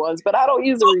reusable ones, but I don't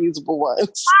use the reusable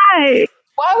ones. Why?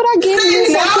 Why would I give you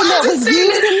something that was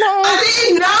used in that? I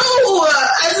didn't know.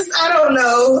 I don't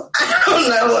know.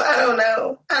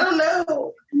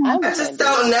 I just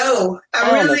don't know.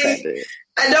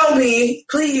 I don't be.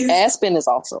 Please. Aspen is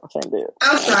also offended.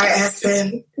 I'm sorry,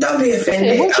 Aspen. Don't be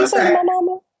offended. What you say to my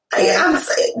mama?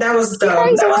 That was dumb.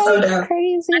 Crazy, that was so dumb.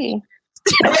 Crazy.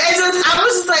 I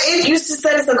was just like, you just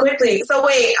said it so quickly. So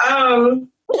wait,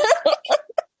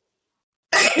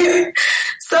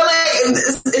 so like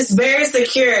it's very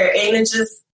secure, and it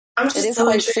is so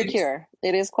quite secure.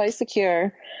 It is quite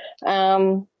secure.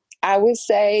 I would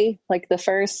say like the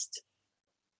first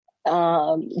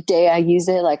day I used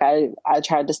it, like I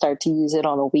tried to start to use it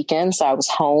on a weekend, so I was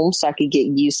home, so I could get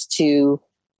used to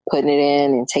putting it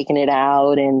in and taking it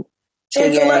out and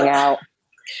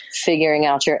figuring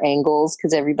out your angles,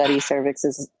 because everybody's cervix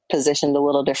is positioned a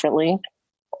little differently.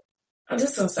 I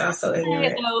just don't sound so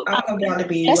ignorant. I'm going to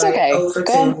be That's like okay. over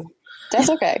 2. That's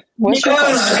okay. What's your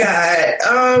question?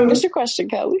 God. What's your question,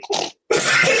 Kelly?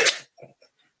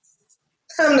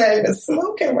 I'm not even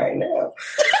smoking right now.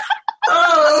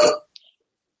 I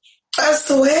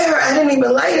swear I didn't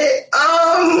even light it.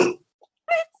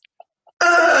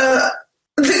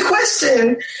 The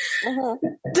question,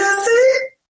 does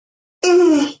it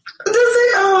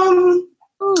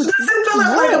fill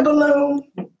up like a balloon?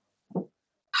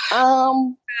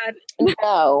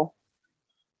 No,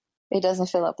 it doesn't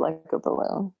fill up like a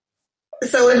balloon.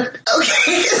 So in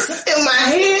my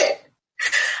head,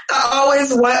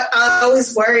 I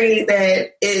always worry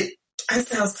that it. I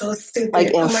sound so stupid. Like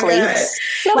inflates.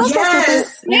 Oh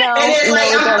yes. No, and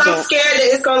then I'm scared that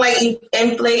it's gonna like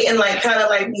inflate and like kind of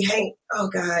like be hang. Oh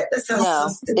God, that sounds so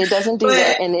stupid. It doesn't do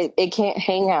that, and it can't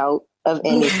hang out of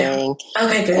anything.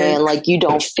 Okay, good. And like you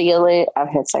don't feel it. I've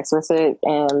had sex with it,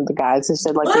 and the guys have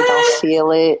said like they don't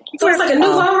feel it. So it's like a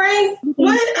newborn ring.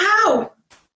 What? How?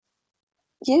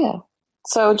 Yeah.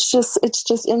 So it's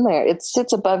just in there. It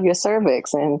sits above your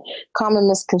cervix, and common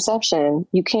misconception,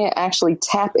 you can't actually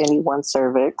tap anyone's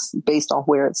cervix based on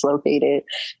where it's located.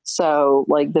 So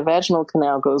like the vaginal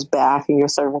canal goes back and your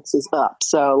cervix is up.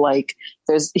 So like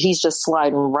he's just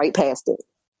sliding right past it.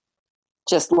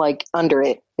 Just like under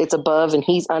it. It's above and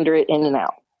he's under it, in and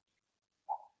out.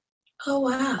 Oh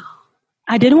wow.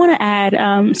 I did want to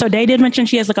add, so Day did mention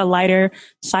she has like a lighter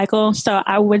cycle. So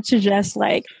I would suggest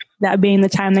like that being the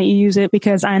time that you use it,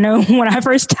 because I know when I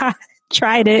first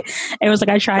tried it, it was like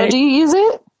I tried it. Do you use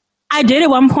it? I did at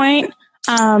one point,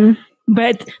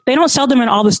 but they don't sell them in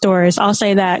all the stores. I'll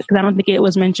say that because I don't think it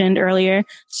was mentioned earlier.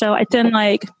 So I didn't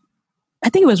I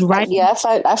think it was right. Yeah,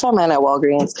 I found mine at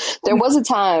Walgreens. There was a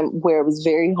time where it was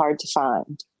very hard to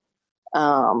find.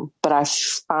 But I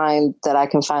find that I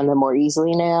can find them more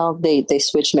easily now. They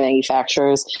switch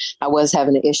manufacturers. I was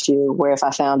having an issue where if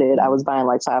I found it, I was buying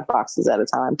like 5 boxes at a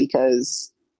time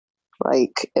because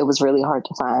like it was really hard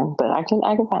to find. But I can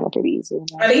find it pretty easily.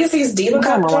 Are these Diva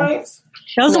Cup joints?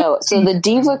 No, so the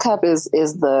Diva Cup is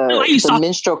the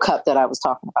menstrual cup that I was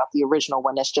talking about, the original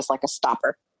one that's just like a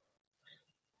stopper.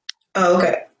 Oh,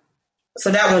 okay.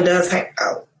 So that one does hang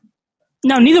out.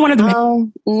 No, neither one of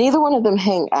them. Neither one of them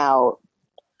hang out,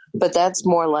 but that's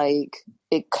more like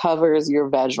it covers your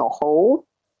vaginal hole.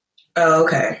 Oh,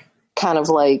 okay. Kind of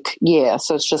like, yeah.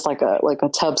 So it's just like a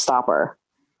tub stopper.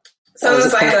 So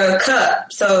it's like a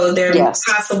cup. So there's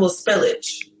possible spillage.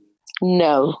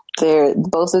 No,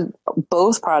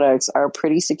 both products are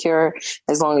pretty secure.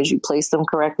 As long as you place them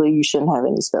correctly, you shouldn't have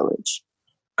any spillage.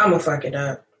 I'm gonna fuck it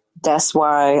up. That's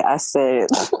why I said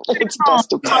it's best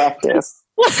to practice.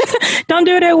 Don't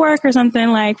do it at work or something.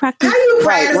 Like practice. How do you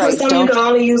practice with something you can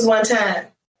only use one time?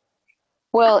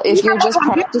 Well, if you're just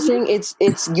practicing,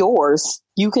 it's yours.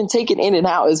 You can take it in and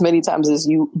out as many times as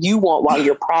you want while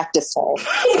you're practicing.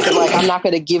 Like I'm not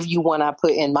going to give you one I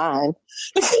put in mine.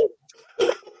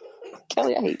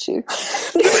 Kelly, I hate you.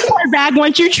 Back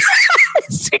once you try,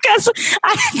 because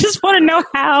I just want to know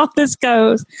how this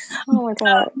goes. Oh my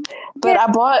God! But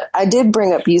I did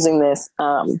bring up using this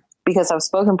because I've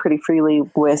spoken pretty freely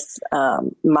with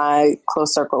my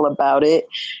close circle about it,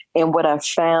 and what I've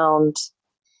found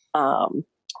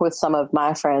with some of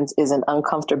my friends is an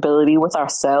uncomfortability with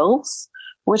ourselves,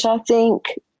 which I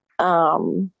think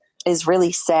is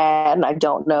really sad, and I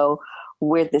don't know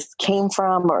where this came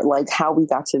from or like how we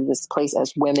got to this place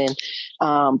as women.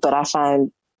 But I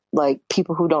find like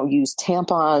people who don't use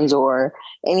tampons or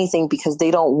anything because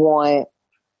they don't want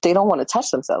to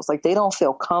touch themselves. Like they don't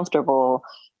feel comfortable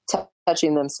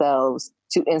touching themselves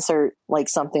to insert like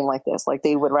something like this. Like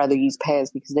they would rather use pads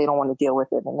because they don't want to deal with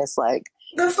it. And it's like,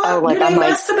 the fuck? You didn't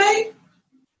masturbate?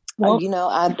 Well,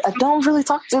 I don't really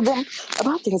talk to them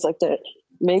about things like that.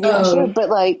 Maybe I should, but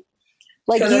like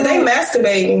because if they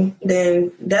masturbating,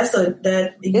 then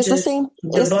it's the same.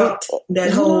 Debunked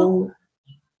that whole.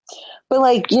 But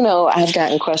like I've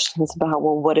gotten questions about,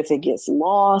 well, what if it gets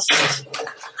lost?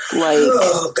 Like,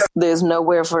 there's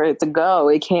nowhere for it to go.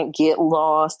 It can't get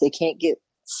lost. It can't get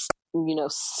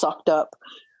sucked up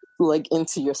like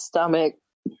into your stomach.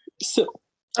 So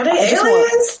are they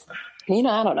aliens?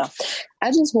 I don't know. I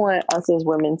just want us as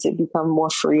women to become more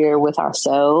freer with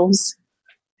ourselves.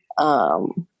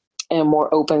 And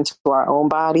more open to our own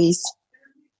bodies.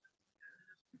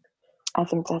 I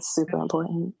think that's super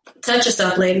important. Touch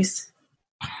yourself, ladies.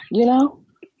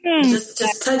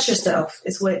 Just touch yourself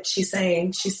is what she's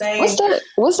saying. She's saying,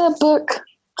 what's that book?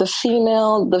 The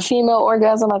female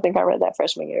orgasm. I think I read that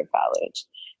freshman year of college.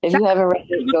 If you haven't read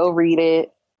it, go read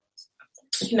it.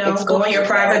 Go on your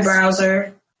private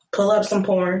browser, pull up some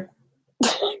porn,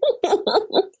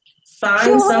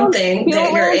 find something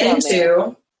that you're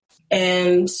into.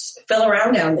 And fill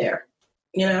around down there,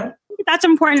 That's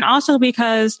important also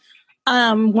because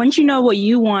once you know what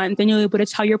you want, then you'll be able to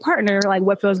tell your partner like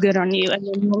what feels good on you, and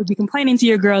then you won't be complaining to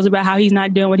your girls about how he's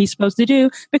not doing what he's supposed to do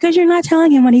because you're not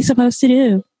telling him what he's supposed to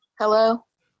do. Hello,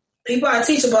 people are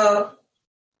teachable,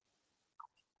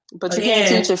 but you can't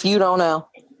teach if you don't know.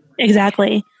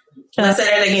 Exactly. So, let's say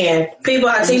that again. People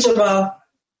are teachable,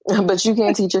 but you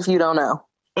can't teach if you don't know.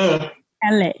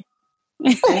 LA.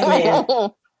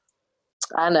 Amen.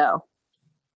 I know.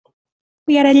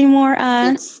 We got any more?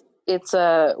 It's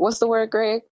what's the word,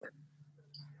 Greg?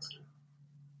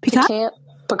 Pecan?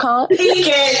 Pecan?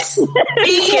 Pecan.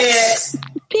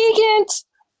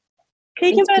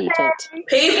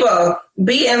 People,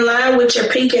 be in line with your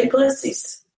pecan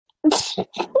pussies.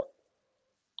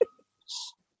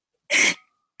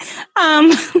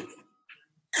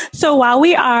 So while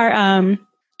we are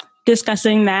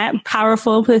discussing that,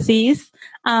 powerful pussies,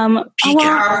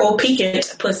 powerful pecan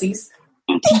pussies.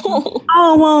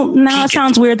 Oh, well, now it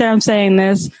sounds weird that I'm saying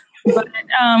this, but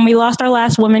we lost our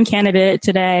last woman candidate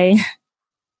today.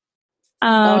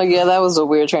 Oh, yeah, that was a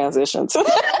weird transition.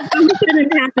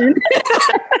 Didn't happen.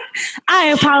 I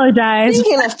apologize.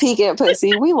 Speaking of pecan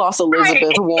pussy, we lost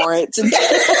Elizabeth Warren today.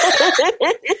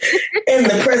 In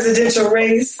the presidential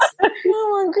race. Oh,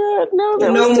 my God.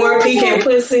 No more pecan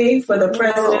pussy for the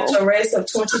presidential race of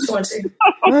 2020.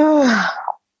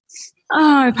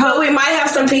 But we might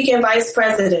have some pecan vice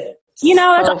president. You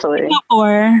know, that's hopefully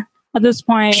for at this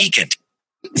point. Pecan.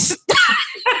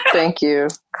 Thank you,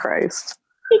 Christ.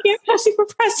 Pecan pussy for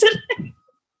president.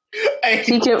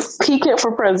 Pecan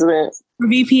for president. For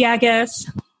VP, I guess.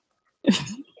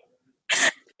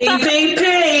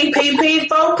 PPP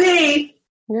 4P.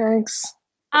 Yikes.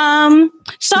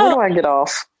 So where do I get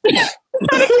off? I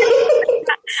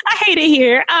hate it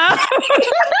here.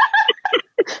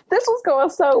 This was going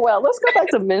so well. Let's go back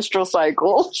to menstrual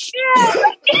cycle.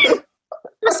 Yeah.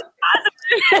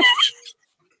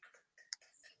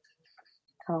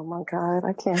 Oh my God,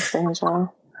 I can't stand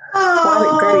y'all.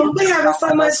 Oh, we having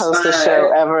so much fun. Host the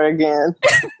show ever again.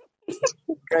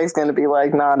 Grace's gonna be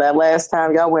like, nah, that last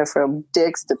time y'all went from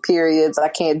dicks to periods. I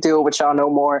can't deal with y'all no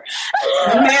more.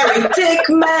 Mary Dick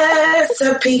Mess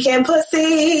to pecan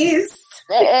pussies.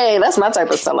 Hey, that's my type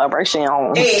of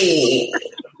celebration. Hey.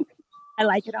 I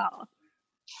like it all.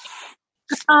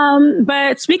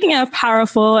 But speaking of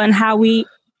powerful and how we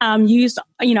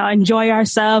enjoy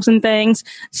ourselves and things.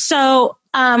 So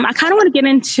I kind of want to get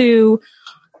into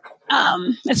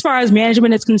as far as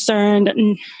management is concerned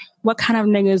and what kind of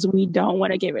niggas we don't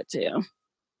want to give it to.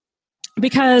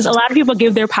 Because a lot of people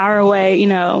give their power away,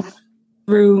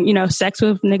 through, sex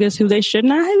with niggas who they should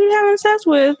not be having sex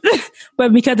with.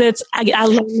 But because I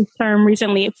learned the term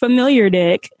recently, familiar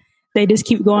dick, they just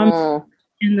keep going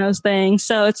in those things.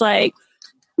 So it's like,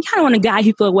 you kind of want to guide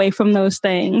people away from those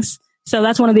things. So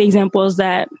that's one of the examples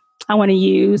that I want to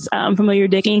use, familiar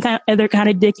dick. Any other kind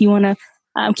of dick you want to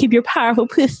keep your powerful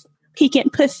pecan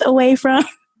puss away from?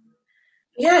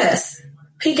 Yes.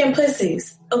 Pecan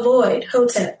pussies. Avoid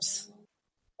hoteps.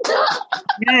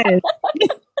 Yes.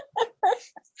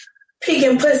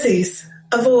 Pecan pussies.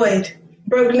 Avoid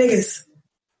broke niggas.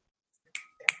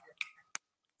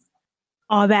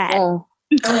 All that. Well,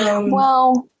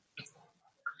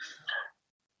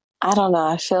 I don't know.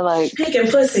 I feel like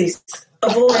pecan pussies.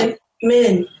 Avoid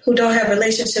men who don't have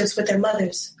relationships with their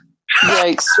mothers.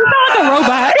 Yikes. Like a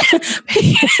robot.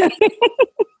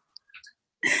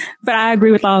 But I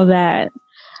agree with all of that.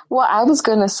 Well, I was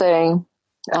going to say,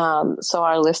 so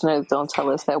our listeners don't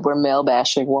tell us that we're male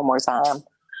bashing one more time,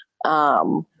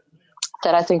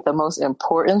 that I think the most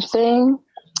important thing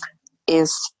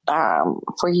is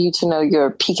for you to know your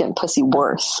pecan pussy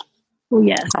worth. Oh,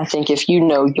 yes. I think if you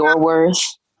know your worth,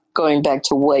 going back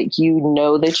to what you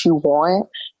know that you want,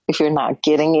 if you're not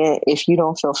getting it, if you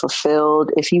don't feel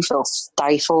fulfilled, if you feel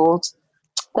stifled,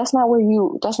 that's not where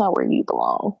you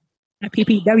belong.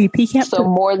 PPW pecan. So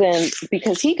more than,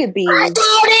 because he could be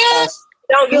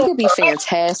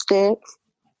fantastic,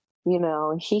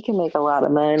 he can make a lot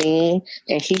of money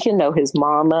and he can know his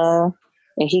mama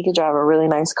and he can drive a really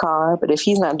nice car, but if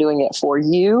he's not doing it for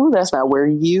you, that's not where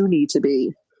you need to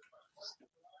be.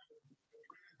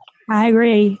 I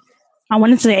agree. I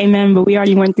wanted to say amen, but we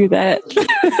already went through that.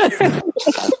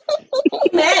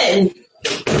 Amen.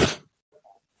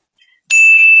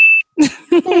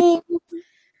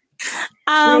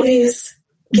 Ladies,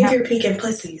 give your pecan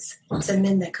pussies to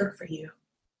men that cook for you.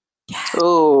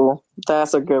 Oh,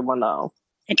 that's a good one though.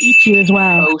 And eat you as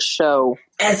well. Oh, show.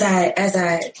 As I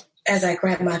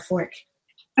grab my fork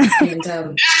and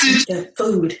the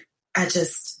food I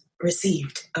just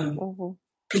received.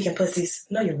 Pecan pussies,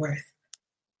 know your worth.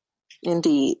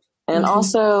 Indeed. And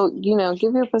also,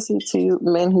 give your pussy to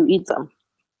men who eat them.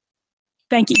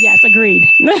 Thank you. Yes, agreed.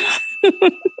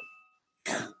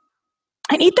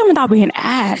 And eat them without being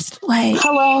asked. Like,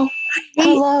 hello.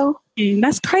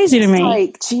 That's crazy to me.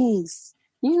 Like, geez.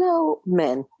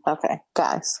 Men. Okay,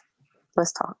 guys,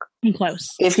 let's talk. I'm close.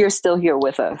 If you're still here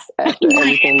with us after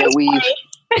everything that we've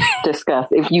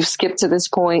discussed, if you skipped to this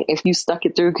point, if you stuck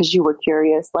it through because you were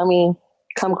curious, let me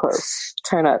Come close.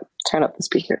 Turn up the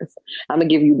speakers. I'm gonna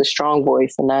give you the strong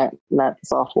voice and not the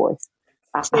soft voice.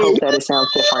 I hope that it sounds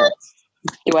different.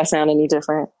 Do I sound any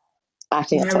different? I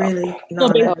can't Not tell. really. No,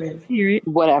 not really.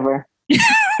 Whatever.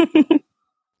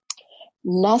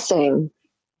 Nothing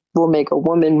will make a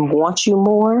woman want you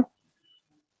more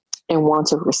and want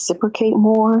to reciprocate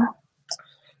more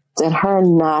than her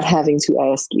not having to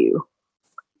ask you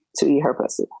to eat her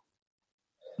pussy.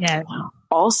 Yeah.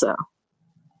 Also,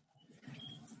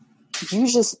 you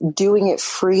just doing it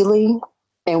freely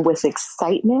and with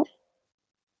excitement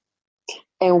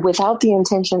and without the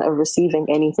intention of receiving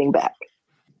anything back.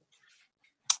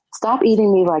 Stop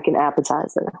eating me like an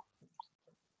appetizer.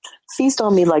 Feast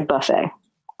on me like buffet.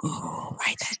 Oh,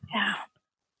 write that down.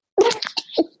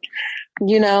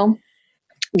 You know,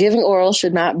 giving oral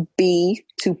should not be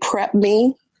to prep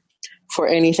me for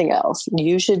anything else.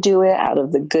 You should do it out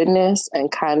of the goodness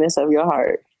and kindness of your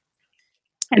heart.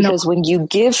 Because when you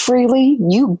give freely,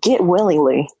 you get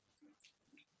willingly.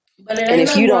 And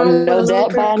if you don't know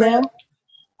that by now,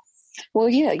 well,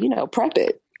 yeah, you know, prep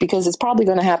it because it's probably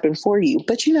going to happen for you.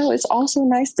 But, you know, it's also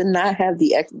nice to not have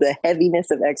the heaviness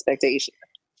of expectation.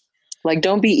 Like,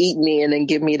 don't be eating me and then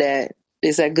give me that.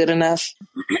 Is that good enough?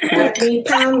 Prep me,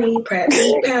 pound me, prep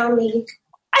me, pound me.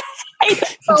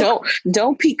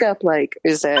 Don't peek up like,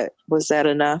 was that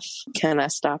enough? Can I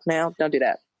stop now? Don't do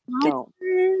that. Don't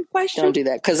do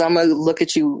that. Because I'm going to look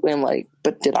at you and like,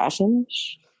 but did I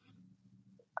finish?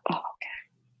 Oh,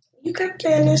 okay. You can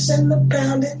finish in the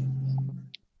pounding.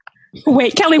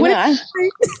 Wait, Kelly, what?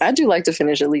 I do like to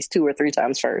finish at least 2 or 3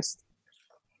 times first.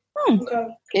 Okay.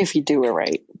 If you do it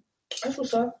right. That's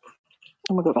what's up.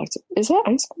 I'm going to go back to, is that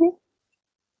ice cream?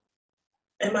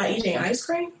 Am I eating ice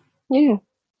cream? Yeah.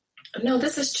 No,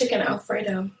 this is chicken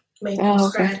Alfredo made from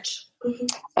scratch. Mm-hmm.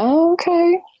 Oh,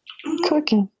 okay. Mm-hmm.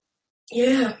 Cooking.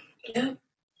 Yeah. Yeah.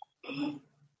 Mm-hmm.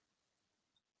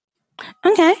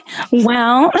 Okay.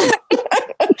 Well.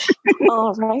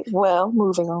 All right. Well,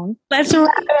 moving on. Let's wrap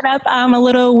it up a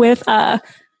little with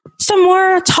some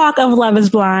more talk of Love is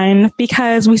Blind,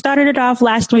 because we started it off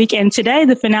last week and today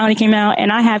the finale came out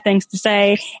and I have things to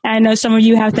say. And I know some of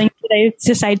you have things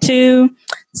to say too.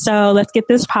 So let's get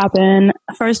this popping.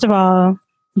 First of all,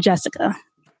 Jessica.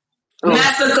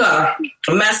 Massacre.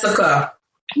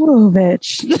 Oh,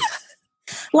 bitch.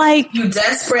 Like, you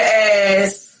desperate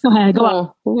ass. Go ahead. Go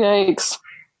on. Yikes.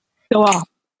 Go off.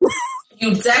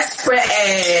 You desperate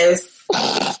ass.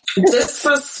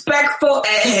 Disrespectful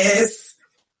ass.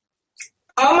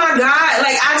 Oh my God.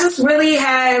 Like, I just really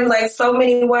have like so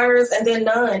many words and then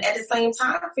none at the same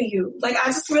time for you. Like, I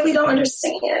just really don't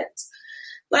understand.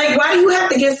 Like, why do you have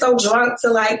to get so drunk to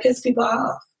like piss people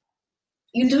off?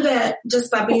 You do that just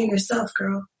by being yourself,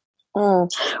 girl.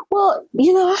 Well,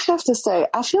 you know, I have to say,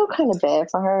 I feel kind of bad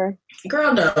for her.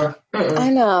 Girl, no. Mm-mm. I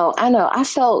know. I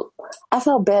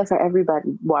felt bad for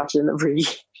everybody watching the review.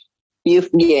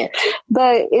 Yeah,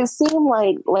 but it seemed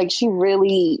like she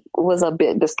really was a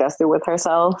bit disgusted with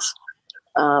herself.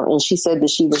 And she said that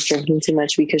she was drinking too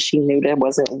much because she knew that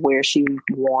wasn't where she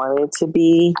wanted to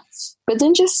be. But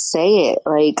then just say it.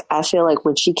 Like, I feel like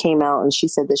when she came out and she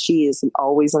said that she is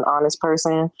always an honest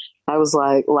person, I was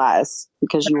like, lies,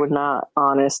 because you were not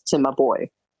honest to my boy.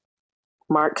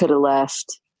 Mark could have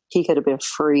left. He could have been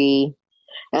free.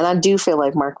 And I do feel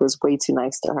like Mark was way too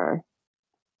nice to her.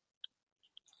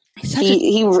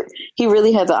 He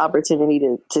really had the opportunity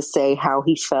to say how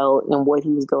he felt and what he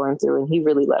was going through, and he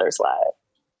really let her slide.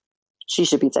 She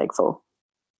should be thankful.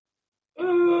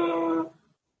 I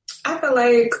feel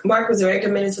like Mark was very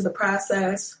committed to the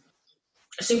process.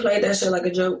 She played that shit like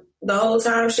a joke. The whole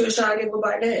time she was trying to get with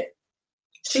Barnett.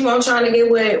 She wasn't trying to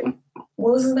get with,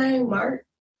 what was his name? Mark.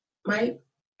 She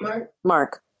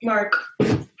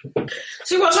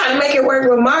wasn't trying to make it work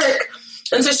with Mark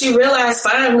until she realized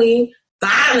finally,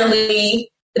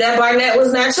 that Barnett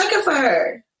was not checking for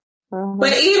her. Mm-hmm.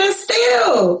 But even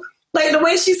still, like the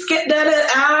way she skipped down the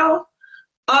aisle,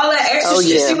 all that extra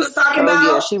shit she was talking about.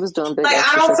 Yeah, she was doing big. Like,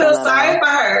 I don't feel sorry for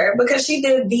her because she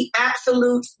did the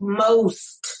absolute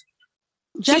most.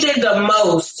 She did the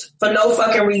most for no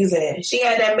fucking reason. She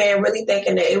had that man really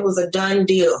thinking that it was a done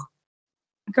deal.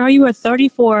 Girl, you were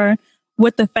 34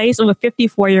 with the face of a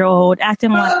 54-year-old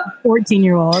acting like a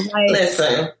 14-year-old. Like,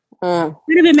 listen. It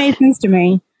would have made sense to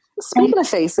me. Speaking of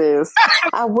faces,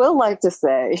 I will like to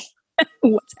say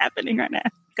what's happening right now.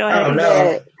 Go ahead. Oh,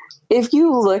 no. If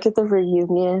you look at the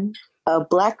reunion, a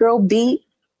black girl beat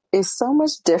is so much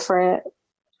different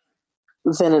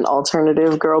than an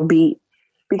alternative girl beat.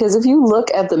 Because if you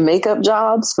look at the makeup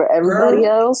jobs for everybody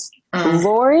else,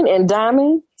 Lauren and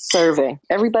Diamond serving.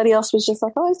 Everybody else was just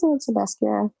like, oh, he's doing some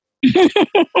mascara.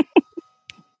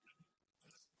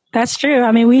 That's true.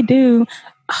 I mean, we do.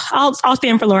 I'll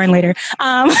stand for Lauren later.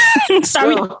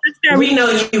 Sorry. We know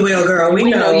you will, girl. We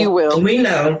know you will. We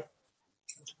know.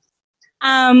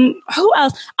 Who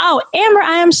else? Oh, Amber,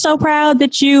 I am so proud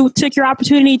that you took your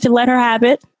opportunity to let her have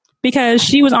it because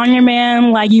she was on your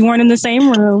man like you weren't in the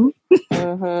same room.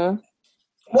 Mm-hmm.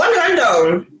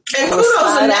 100. And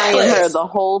kudos to Netflix. Her the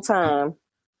whole time.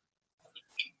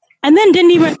 And then didn't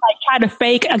even like try to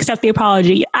fake accept the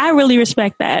apology. I really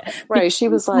respect that. Right. She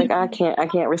was like, I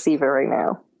can't receive it right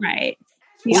now. Right.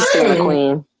 Yeah.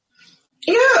 Queen.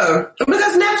 Yeah.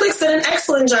 Because Netflix did an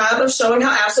excellent job of showing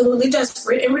how absolutely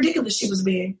desperate and ridiculous she was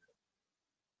being.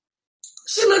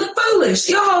 She looked foolish.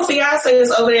 Your whole fiance is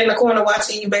over there in the corner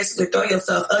watching you basically throw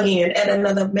yourself again at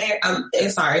another man.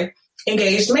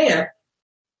 Engaged man.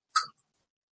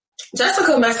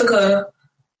 Jessica Messica.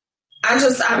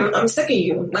 I'm sick of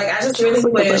you. Like, I just really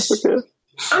wish.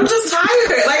 I'm just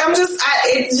tired. Like,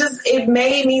 it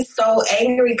made me so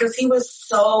angry because he was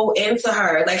so into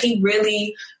her. Like, he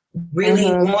really,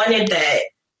 really wanted that.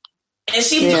 And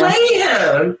she played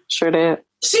him. Sure did.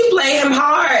 She played him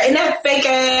hard. And that fake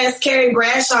ass Carrie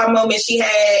Bradshaw moment she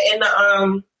had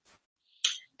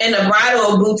in the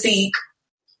bridal boutique,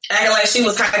 acting like she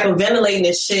was hyperventilating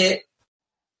and shit.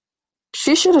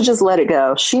 She should have just let it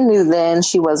go. She knew then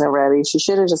she wasn't ready. She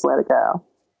should have just let it go.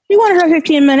 She wanted her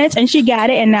 15 minutes and she got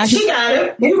it. And now she got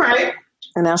it. You're right.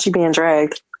 And now she's being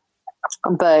dragged.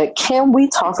 But can we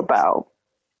talk about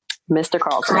Mr.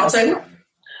 Carlton?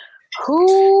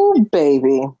 Who,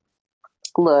 baby?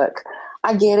 Look,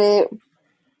 I get it.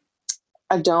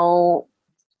 I don't.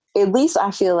 At least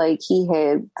I feel like he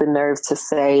had the nerve to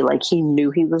say, like, he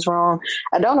knew he was wrong.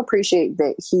 I don't appreciate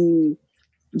that he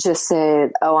just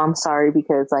said, oh, I'm sorry,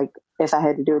 because like if I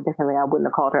had to do it differently, I wouldn't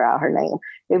have called her out her name.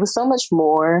 It was so much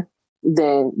more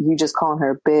than you just calling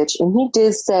her a bitch. And he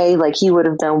did say like he would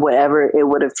have done whatever it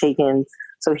would have taken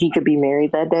so he could be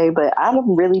married that day. But I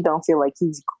really don't feel like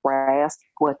he's grasped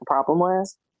what the problem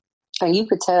was. And you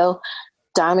could tell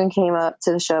Diamond came up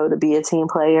to the show to be a team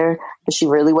player, but she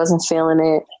really wasn't feeling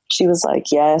it. She was like,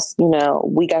 yes,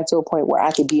 we got to a point where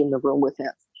I could be in the room with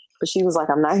him. But she was like,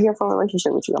 I'm not here for a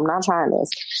relationship with you. I'm not trying this.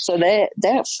 So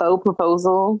that faux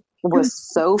proposal was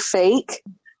so fake.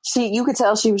 You could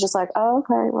tell she was just like, oh,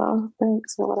 okay, well,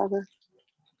 thanks or whatever.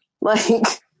 Like,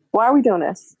 why are we doing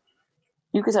this?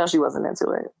 You could tell she wasn't into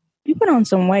it. You put on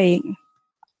some weight.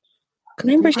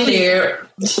 Because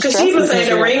she even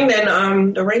said the ring didn't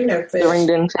fit. The ring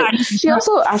didn't fit. She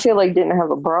also, I feel like, didn't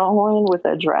have a bra on with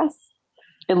that dress.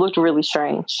 It looked really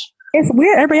strange. It's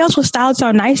weird. Everybody else was styled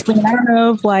so nicely. I don't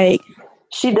know if like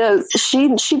she does. She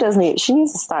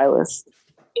needs a stylist.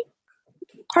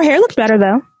 Her hair looks better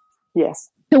though. Yes.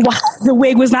 The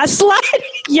wig was not sliding.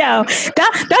 Yo,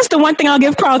 that's the one thing I'll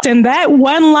give Carlton. That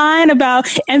one line about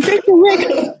and fix the wig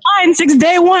on 6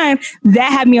 day one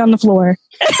that had me on the floor.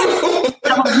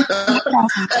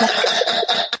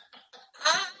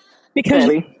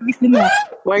 Because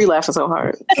why are you laughing so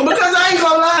hard? Because I ain't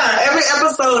gonna lie, every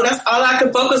episode that's all I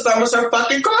could focus on was her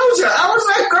fucking closure. I was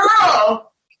like,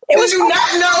 girl, did you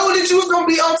not know that you was gonna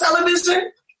be on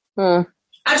television?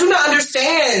 I do not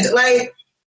understand. Like,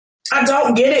 I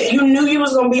don't get it. You knew you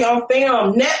was gonna be on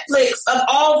film. Netflix of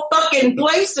all fucking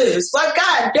places. Like,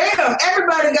 god damn,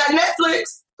 everybody got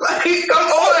Netflix. Like, come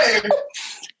on.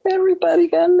 Everybody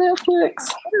got Netflix.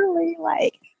 Literally,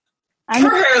 like. Her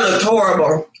hair looked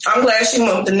horrible. I'm glad she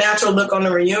went with the natural look on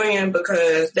the reunion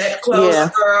because that close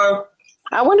girl.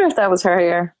 I wonder if that was her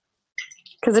hair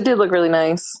because it did look really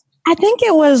nice. I think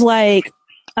it was like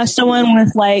someone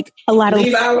with like a lot of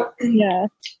leave out. Yeah.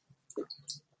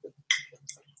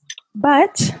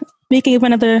 But speaking of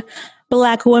another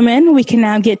Black woman, we can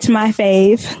now get to my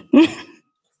fave.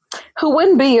 Who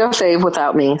wouldn't be your fave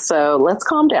without me? So let's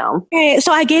calm down. Okay,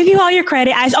 so I gave you all your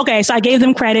credit. So I gave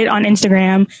them credit on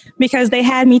Instagram because they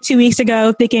had me 2 weeks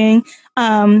ago thinking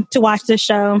to watch this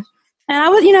show. And I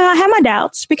was, I had my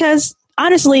doubts because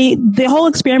honestly, the whole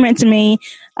experiment to me,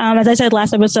 as I said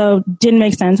last episode, didn't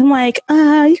make sense. I'm like,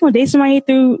 you gonna date somebody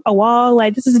through a wall?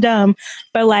 Like, this is dumb.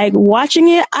 But like watching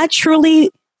it, I truly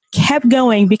kept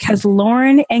going because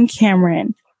Lauren and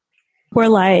Cameron were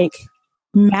like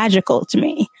magical to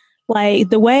me. Like,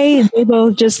 the way they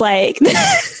both just, like... Give it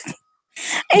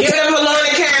up for Lauren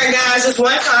and Karen, guys. Just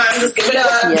one time. Just give it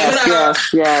up.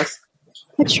 Yes.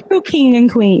 A true king and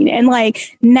queen. And,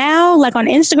 like, now, like, on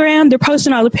Instagram, they're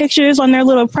posting all the pictures on their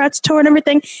little press tour and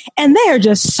everything. And they are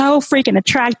just so freaking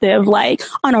attractive, like,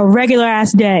 on a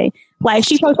regular-ass day. Like,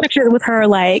 she posts pictures with her,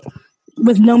 like,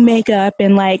 with no makeup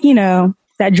and, like,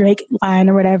 that Drake line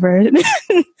or whatever.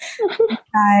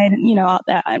 Tied, all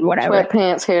that, whatever.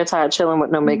 Sweatpants, hair tied, chilling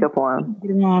with no makeup on.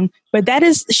 Wrong. But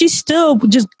she's still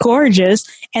just gorgeous.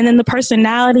 And then the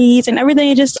personalities and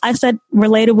everything, I said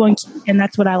relatable and cute, and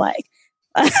that's what I like.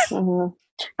 Mm-hmm.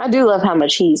 I do love how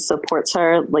much he supports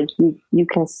her. Like you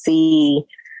can see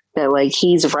that like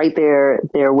he's right there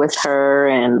with her,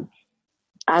 and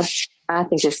I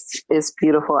think it's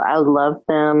beautiful. I love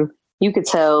them. You could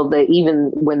tell that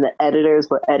even when the editors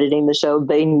were editing the show,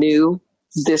 they knew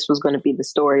this was going to be the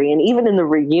story. And even in the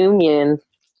reunion,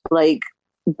 like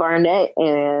Barnett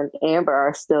and Amber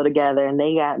are still together, and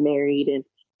they got married. And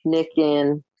Nick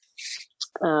and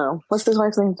what's his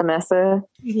wife's name? Vanessa,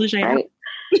 right?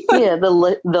 Yeah, the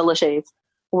Lachey's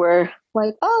were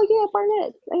like, oh yeah,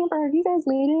 Barnett, Amber, you guys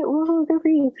made it. Woo, good for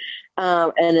you.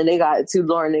 And then they got to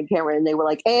Lauren and Cameron, and they were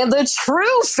like, and the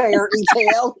true fairy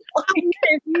tale.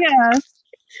 Yeah.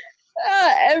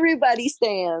 Everybody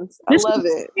stands. I love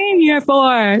it. Came here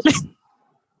for.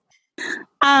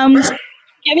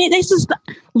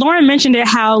 Lauren mentioned it,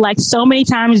 how like so many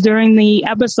times during the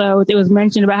episode it was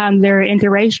mentioned about how they're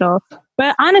interracial.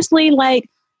 But honestly, like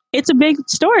it's a big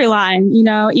storyline,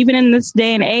 even in this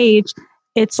day and age.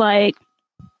 It's like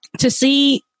to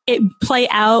see it play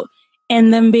out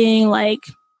and them being like,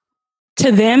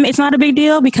 to them, it's not a big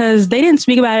deal because they didn't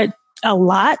speak about it a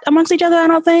lot amongst each other, I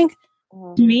don't think.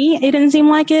 To me, it didn't seem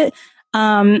like it.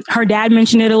 Her dad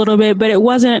mentioned it a little bit, but it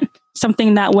wasn't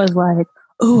something that was like,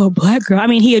 oh, a black girl. I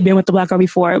mean, he had been with the black girl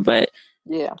before, but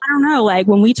yeah, I don't know. Like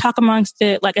when we talk amongst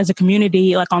it, like as a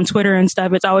community, like on Twitter and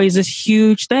stuff, it's always this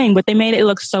huge thing, but they made it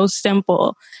look so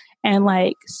simple and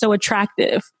like so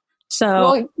attractive. So,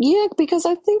 well, yeah, because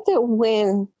I think that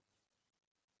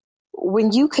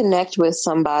when you connect with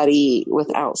somebody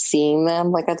without seeing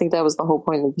them, like I think that was the whole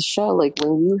point of the show. Like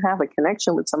when you have a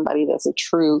connection with somebody that's a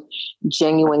true,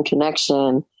 genuine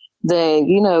connection, then,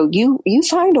 you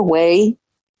find a way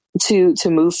to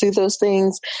move through those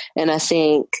things. And I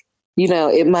think,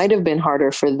 it might have been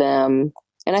harder for them.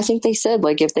 And I think they said,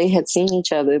 like, if they had seen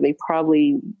each other,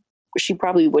 she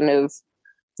probably wouldn't have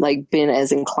like been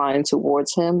as inclined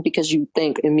towards him, because you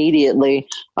think immediately,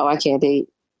 oh, I can't date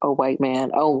a white man.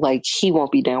 Oh, like he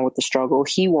won't be down with the struggle.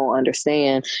 He won't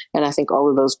understand. And I think all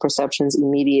of those perceptions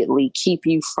immediately keep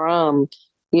you from,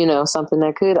 something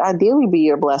that could ideally be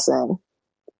your blessing.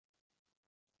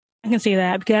 I can see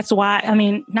that, because that's why, I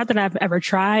mean, not that I've ever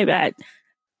tried, but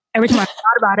every time I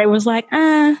thought about it, it was like,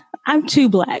 I'm too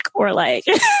black, or like.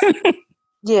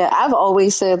 Yeah, I've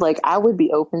always said, like, I would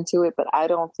be open to it, but I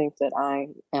don't think that I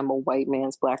am a white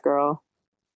man's black girl.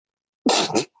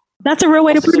 That's a real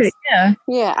way to put it, yeah.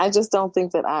 Yeah, I just don't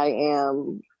think that I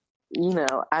am,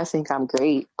 I think I'm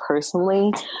great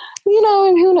personally,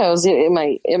 and who knows, it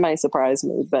might surprise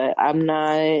me, but I'm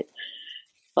not,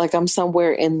 like, I'm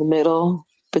somewhere in the middle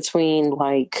between,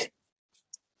 like,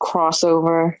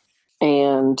 crossover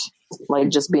and like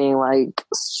just being like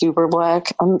super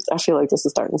black. I feel like this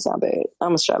is starting to sound bad. I'm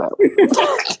gonna shut up.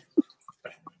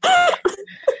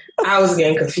 I was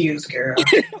getting confused, girl.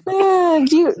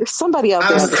 Somebody out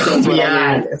there understands what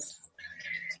I mean.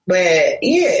 But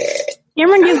yeah,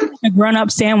 Cameron gives a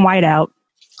grown-up Sam Whiteout.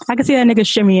 I can see that nigga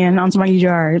shimmying on somebody's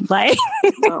yard, like.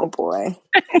 Oh boy.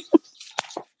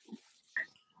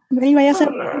 But anyway, that's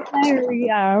we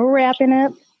are wrapping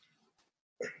up.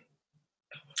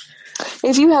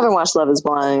 If you haven't watched Love is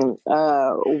Blind,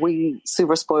 we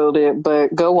super spoiled it,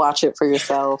 but go watch it for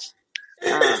yourself.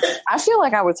 I feel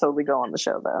like I would totally go on the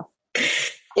show, though.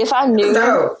 If I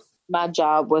knew my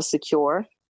job was secure,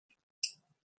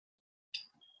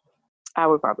 I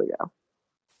would probably go.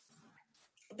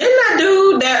 Didn't that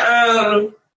dude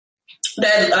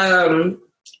that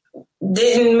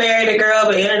didn't marry the girl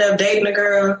but ended up dating the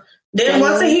girl? Then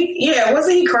wasn't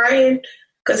he crying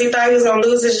because he thought he was gonna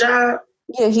lose his job?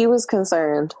 Yeah, he was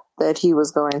concerned that he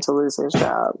was going to lose his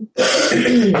job.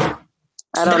 I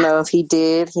don't know if he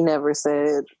did. He never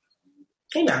said.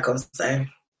 He not gonna say.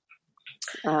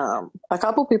 A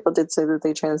couple people did say that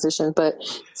they transitioned, but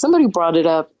somebody brought it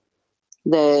up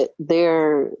that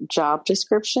their job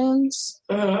descriptions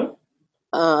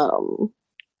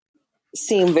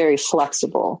seem very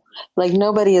flexible. Like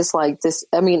nobody is like this.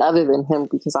 I mean, other than him,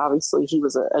 because obviously he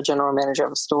was a general manager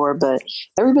of a store, but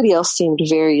everybody else seemed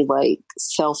very like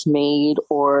self-made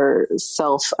or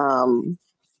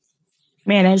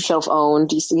managed,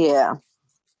 self-owned. Yeah.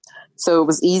 So it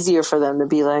was easier for them to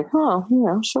be like,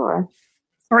 oh, sure.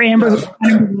 Or Amber.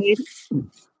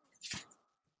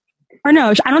 Or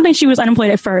no, I don't think she was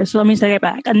unemployed at first. So let me take it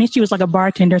back. I think she was like a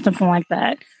bartender or something like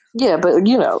that. Yeah, but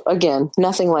again,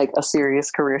 nothing like a serious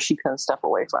career she couldn't step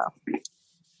away from.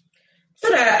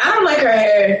 I don't like her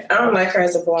hair. her. I don't like her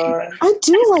as a blonde. I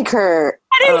do like her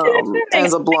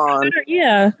as a blonde.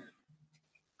 Yeah.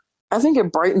 I think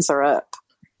it brightens her up.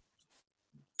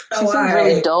 She seems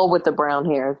really dull with the brown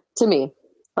hair to me.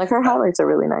 Like her highlights are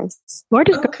really nice.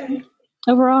 Gorgeous. Okay.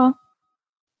 Overall.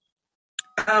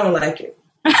 I don't like it.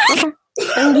 Okay.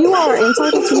 And you are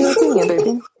entitled to your opinion,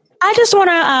 baby. I just want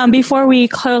to, before we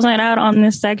close it out on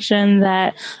this section,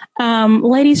 that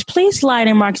ladies, please slide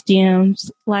in Mark's DMs.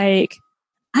 Like,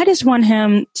 I just want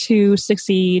him to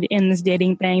succeed in this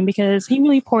dating thing because he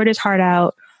really poured his heart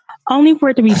out, only for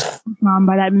it to be on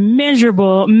by that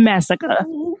miserable Messica.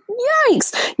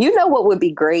 Yikes! You know what would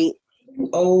be great?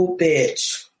 Oh,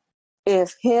 bitch!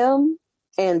 If him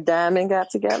and Diamond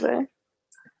got together.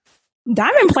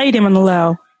 Diamond played him on the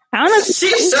low. I don't know.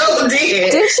 She so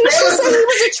did. Did she say he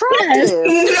was attractive?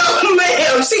 No,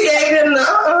 ma'am. She gave him the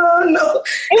no.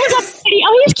 It was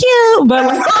he's cute, but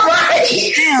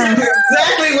right. Yeah. That's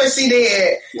exactly what she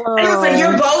did. It was like,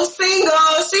 you're both single.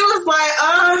 She was like,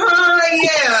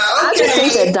 yeah. Okay. I just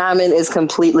think that Diamond is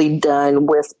completely done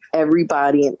with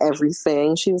everybody and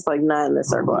everything. She was like, not in the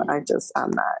circle.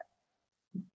 I'm not.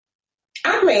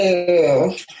 I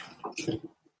mean,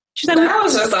 she's like, that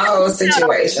was just a whole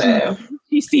situation.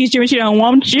 She sees you and she don't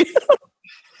want you.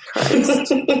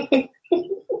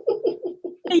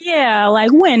 Yeah,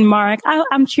 like win, Mark.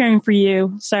 I'm cheering for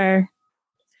you, sir.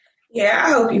 Yeah,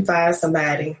 I hope you find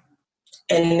somebody.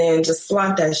 And then just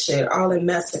swat that shit all in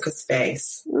Messica's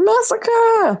face.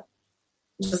 Messica!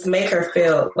 Just make her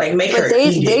feel, like, make her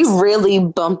they eat it. really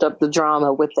bumped up the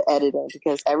drama with the editing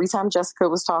because every time Jessica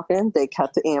was talking, they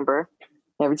cut to Amber.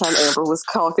 Every time Amber was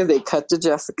talking, they cut to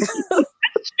Jessica.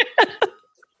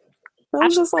 I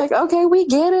was just like, okay, we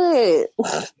get it.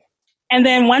 And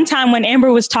then one time when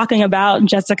Amber was talking about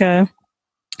Jessica,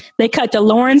 they cut to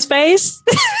Lauren's face.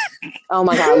 Oh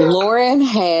my God. Lauren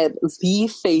had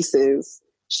the faces.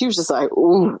 She was just like,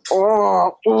 ooh,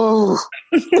 oh, ooh.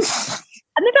 I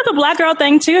think that's a Black girl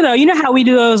thing too, though. You know how we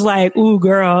do those like, ooh,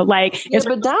 girl. Like, yeah,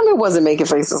 but Diamond wasn't making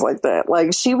faces like that.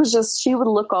 Like, she would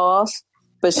look off.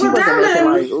 But she wasn't making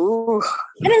like, ooh.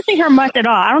 I didn't see her much at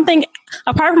all. I don't think,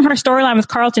 apart from her storyline with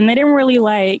Carlton, they didn't really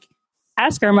like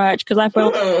ask her much because I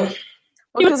felt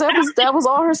because that was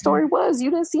all her story was. You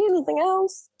didn't see anything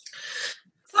else.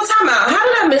 So time out. How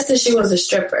did I miss that she was a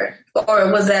stripper?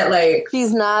 Or was that like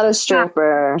she's not a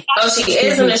stripper? Oh, she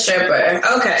isn't a stripper.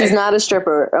 Okay. She's not a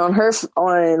stripper. On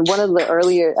one of the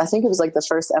earlier, I think it was like the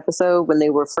first episode when they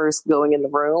were first going in the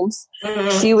rooms,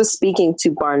 she was speaking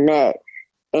to Barnett.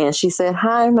 And she said,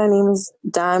 hi, my name is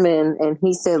Diamond. And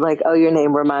he said, like, oh, your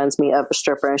name reminds me of a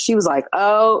stripper. And she was like,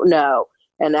 oh, no.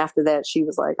 And after that, she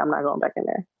was like, I'm not going back in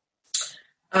there.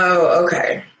 Oh,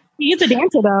 okay. She is a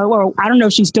dancer, though. Or I don't know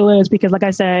if she still is because, like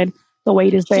I said, the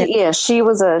weight is there. She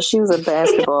was a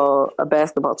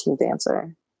basketball team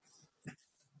dancer.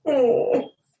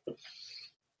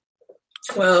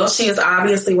 Well, she is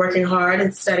obviously working hard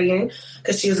and studying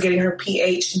because she was getting her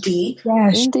PhD.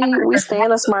 Yes. Indeed, we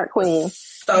stand a smart queen.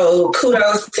 So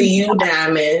kudos to you,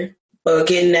 Diamond, for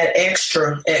getting that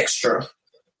extra.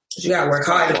 You got to work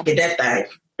hard to get that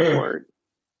thing. Word.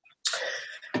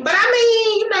 But I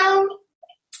mean, you know,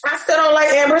 I still don't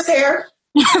like Amber's hair.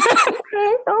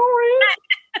 Okay, all right.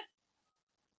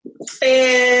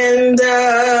 And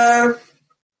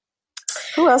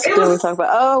who else did we talk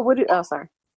about? Sorry.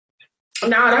 No,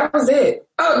 that was it.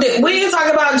 Oh, we didn't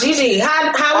talk about Gigi.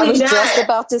 How we not? Just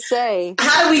about to say.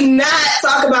 How do we not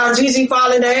talk about Gigi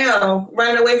falling down,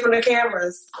 running away from the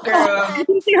cameras, girl? I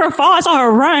didn't see her fall. I saw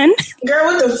her run. Girl,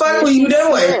 what the fuck were you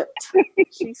doing?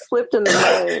 She slipped in the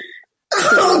mud.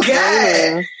 Oh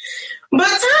God! But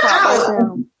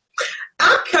time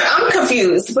out. I'm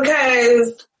confused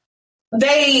because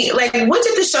they what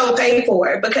did the show pay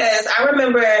for? Because I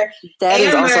remember that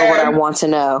is also what I want to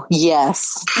know.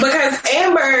 Yes, because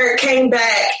Amber came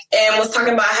back and was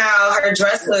talking about how her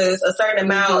dress was a certain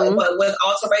amount, but with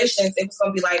alterations, it was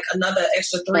going to be like another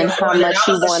extra $3 or $4. How much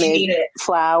she wanted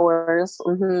flowers.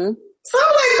 Mm-hmm. So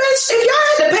I'm like, bitch, if y'all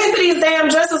had to pay for these damn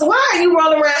dresses, why are you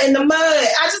rolling around in the mud?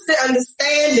 I just didn't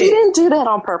understand it. She didn't do that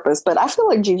on purpose, but I feel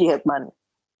like Gigi has money.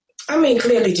 I mean,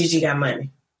 clearly Gigi got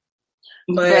money.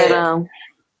 But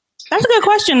that's a good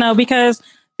question, though, because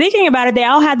thinking about it, they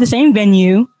all had the same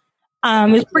venue.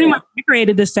 It's pretty much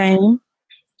decorated the same.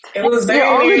 It was very,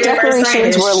 all very the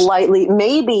decorations nice. were lightly.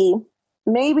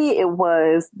 Maybe it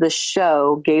was the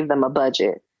show gave them a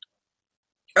budget.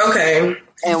 Okay.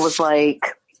 And was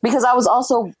like, because I was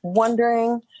also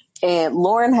wondering, and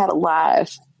Lauren had a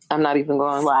live. I'm not even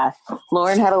going live.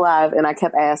 Lauren had a live, and I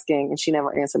kept asking, and she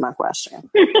never answered my question.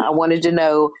 I wanted to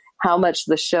know how much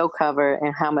the show covered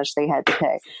and how much they had to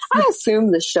pay. I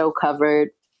assumed the show covered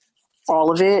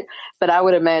all of it, but I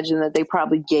would imagine that they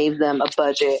probably gave them a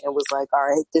budget and was like, all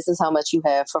right, this is how much you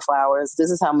have for flowers.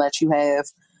 This is how much you have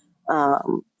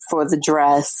for the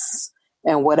dress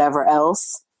and whatever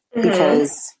else.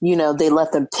 Because, you know, they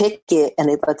let them pick it and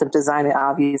they let them design it,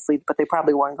 obviously, but they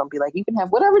probably weren't going to be like, you can have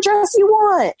whatever dress you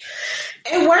want.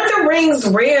 And weren't the rings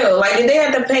real? Like, did they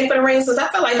have to pay for the rings? Because I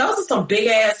felt like those are some big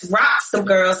ass rocks some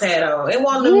girls had on. It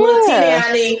wasn't them little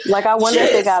teeny. Like, I wonder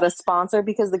if they got a sponsor,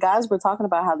 because the guys were talking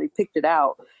about how they picked it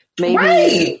out.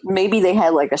 Maybe they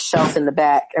had like a shelf in the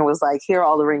back and was like, here are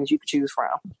all the rings you could choose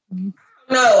from.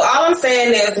 No, all I'm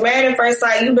saying is Married at First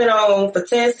Sight, you've been on for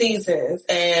 10 seasons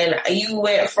and you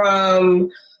went from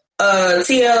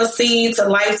TLC to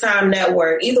Lifetime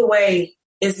Network. Either way,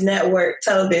 it's network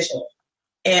television.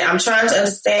 And I'm trying to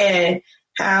understand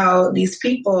how these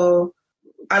people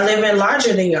are living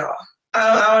larger than y'all.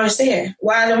 I don't understand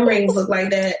why them rings look like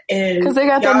that. Because they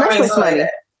got that Netflix money.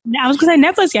 I was going to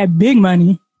say Netflix got big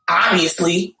money.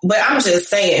 Obviously, but I'm just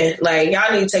saying, like,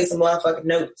 y'all need to take some motherfucking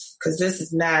notes because this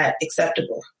is not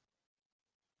acceptable.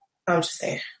 I'm just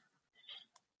saying.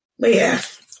 But yeah,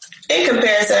 in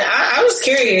comparison, I was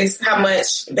curious how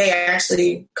much they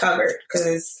actually covered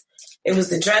because it was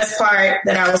the dress part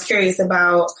that I was curious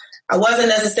about. I wasn't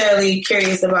necessarily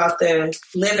curious about the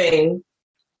living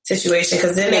situation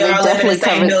because then they all live in the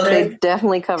same building. They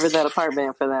definitely covered that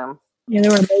apartment for them. Yeah, they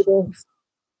were neighbors.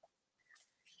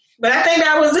 But I think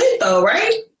that was it, though,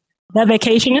 right? The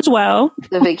vacation as well.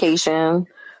 The vacation,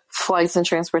 flights and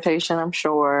transportation, I'm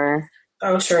sure.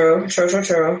 Oh, true.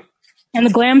 And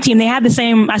the glam team, they had the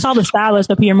same. I saw the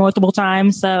stylist appear multiple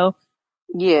times, so.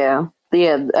 Yeah.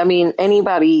 I mean,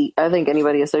 I think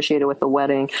anybody associated with the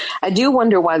wedding. I do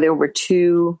wonder why there were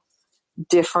two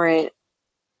different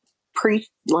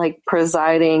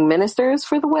presiding ministers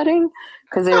for the wedding.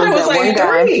 Because there was that one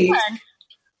guy. 3.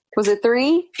 Was it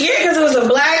 3? Yeah, because it was a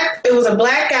black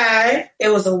guy, it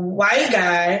was a white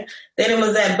guy, then it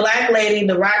was that black lady,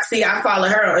 the Roxy. I follow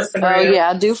her on Instagram. Oh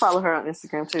yeah, I do follow her on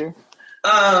Instagram too.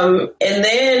 And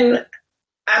then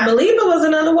I believe it was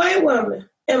another white woman.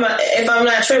 If I'm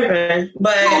not tripping,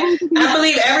 but I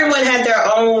believe everyone had their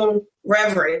own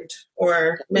reverend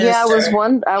or minister. Yeah,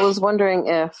 I was wondering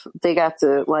if they got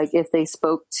to if they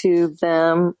spoke to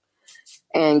them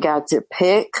and got to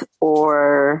pick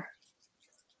or.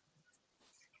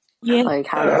 Yeah,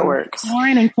 how that works.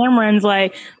 Lauren and Cameron's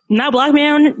now black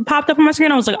man popped up on my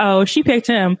screen. I was like, oh, she picked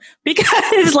him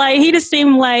because he just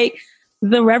seemed like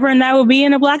the reverend that would be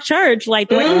in a black church. Yeah,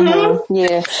 but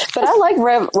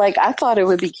I I thought it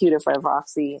would be cute if Rev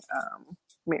Roxy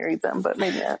married them, but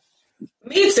maybe not.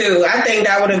 Me too. I think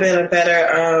that would have been a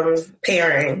better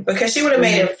pairing because she would have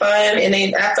made it fun, and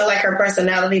I feel like her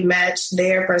personality matched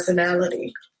their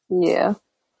personality. Yeah.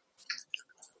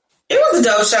 It was a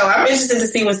dope show. I'm interested to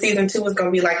see what season 2 is going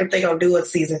to be like, if they're going to do it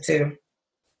season 2.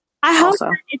 I hope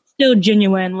it's still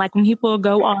genuine. Like when people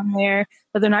go on there,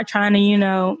 but they're not trying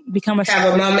to, become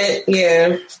have a moment.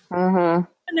 Yeah. Mm-hmm. And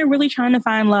they're really trying to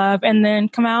find love and then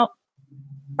come out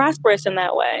prosperous in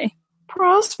that way.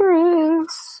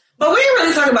 Prosperous. But we ain't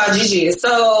really talking about Gigi.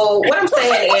 So what I'm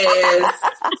saying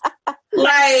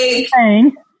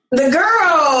is, the girl.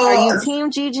 Are you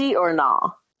team Gigi or no?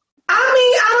 I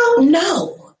mean, I don't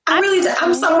know.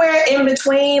 I'm somewhere in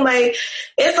between.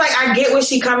 It's I get where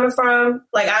she coming from.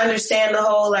 I understand the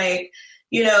whole, I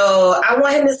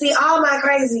want him to see all my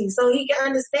crazy so he can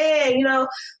understand,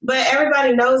 but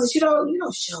everybody knows that you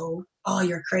don't show all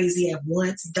your crazy at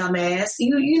once, dumbass.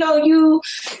 You kind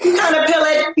of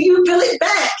peel it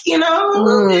back, I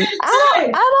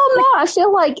don't know. I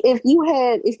feel like if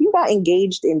you got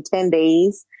engaged in 10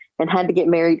 days and had to get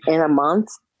married in a month,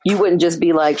 you wouldn't just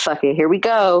be like, fuck it, here we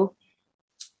go.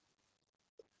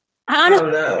 I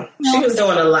don't know. She was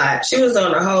doing a lot. She was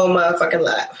doing a whole motherfucking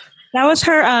lot. That was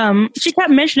her. She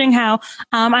kept mentioning how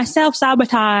I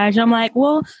self-sabotage. I'm like,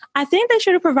 well, I think they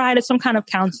should have provided some kind of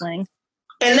counseling.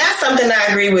 And that's something I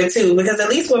agree with too, because at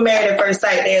least with Married at First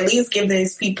Sight, they at least give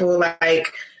these people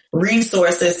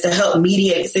resources to help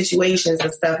mediate situations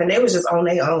and stuff. And they was just on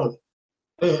their own.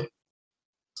 So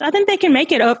I think they can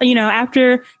make it up,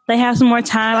 after they have some more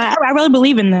time. I really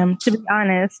believe in them, to be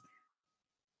honest.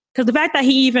 Because the fact that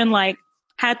he even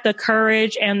had the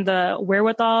courage and the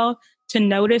wherewithal to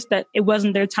notice that it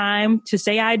wasn't their time to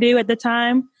say I do at the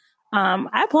time,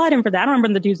 I applaud him for that. I don't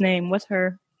remember the dude's name. What's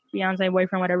her fiance,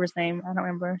 boyfriend, whatever his name? I don't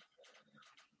remember.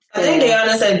 I think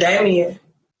Deanna said Damien.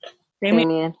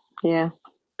 Damien, yeah.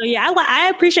 So yeah, I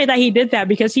appreciate that he did that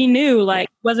because he knew it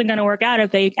wasn't going to work out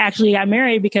if they actually got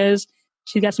married because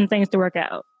she's got some things to work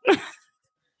out.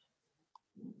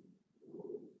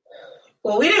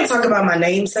 Well, we didn't talk about my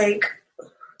namesake.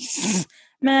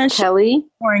 Man, she's Kelly.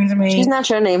 boring to me. She's not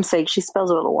your namesake. She spells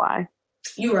it with a Y.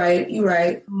 You right.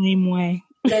 Same way.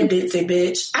 That ditzy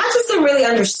bitch. I just didn't really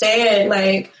understand.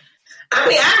 Like, I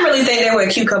mean, I didn't really think they were a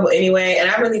cute couple anyway, and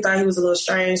I really thought he was a little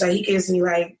strange. Like, he gives me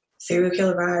like serial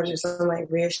killer vibes or something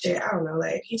like weird shit. I don't know.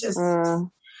 Like, he just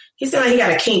he seemed like he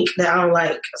got a kink that I don't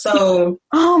like. So,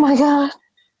 oh my god,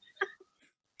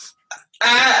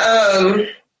 I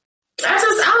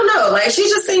don't know. Like, she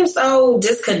just seems so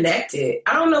disconnected.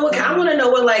 I don't know what. I want to know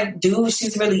what like dude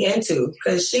she's really into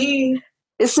because she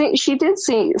did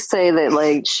say that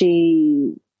like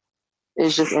she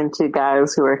is just into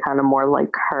guys who are kind of more like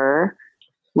her,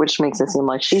 which makes it seem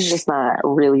like she's just not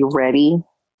really ready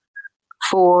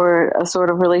for a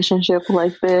sort of relationship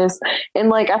like this. And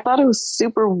like, I thought it was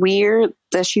super weird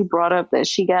that she brought up that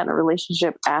she got in a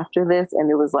relationship after this, and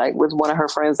it was like with one of her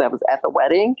friends that was at the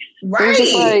wedding. Right. It was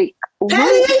just like,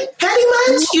 petty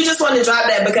much? You just want to drop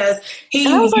that because he.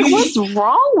 And I was like, what's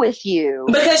wrong with you?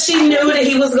 Because she knew that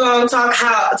he was going to talk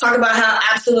about how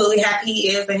absolutely happy he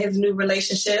is in his new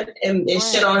relationship and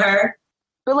shit on her.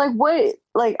 But like, what?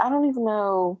 Like, I don't even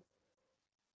know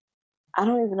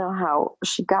how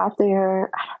she got there.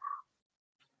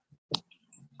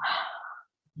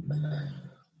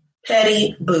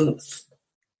 Petty boots.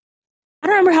 I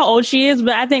don't remember how old she is,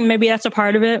 but I think maybe that's a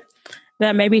part of it.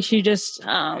 That maybe she just,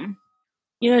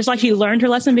 it's like she learned her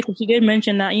lesson because she did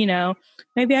mention that,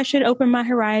 maybe I should open my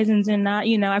horizons and not,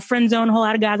 I friend zoned a whole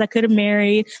lot of guys I could have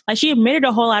married. Like, she admitted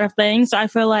a whole lot of things. So I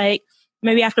feel like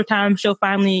maybe after time she'll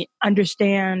finally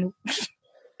understand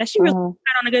that she really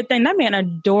had on a good thing. That man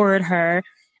adored her.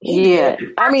 Yeah.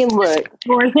 I mean, look,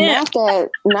 not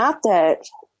that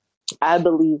I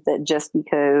believe that just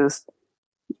because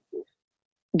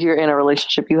you're in a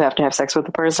relationship, you have to have sex with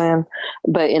the person.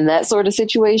 But in that sort of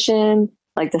situation,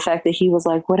 like the fact that he was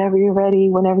like, whenever you're ready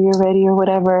or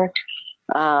whatever.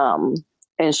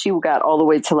 And she got all the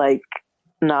way to like,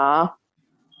 nah.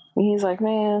 And he's like,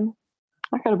 man,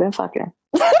 I could have been fucking.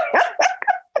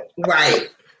 Right.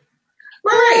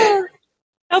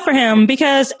 Go for him,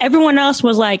 because everyone else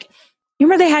was like, you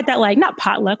remember they had that like, not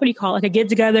potluck, what do you call it? Like a get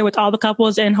together with all the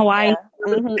couples in Hawaii. Yeah.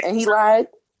 Mm-hmm. And he lied.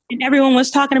 And everyone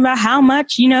was talking about how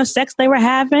much, sex they were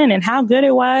having and how good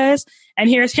it was. And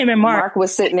here's him and Mark. Mark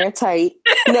was sitting there tight.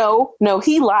 No,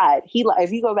 he lied.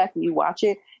 If you go back and you watch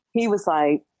it, he was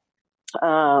like,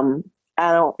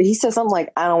 he said something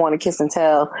like, I don't want to kiss and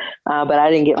tell, but I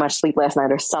didn't get much sleep last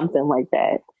night or something like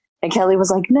that. And Kelly was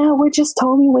like, no, we're just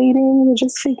totally waiting. We're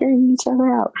just figuring each other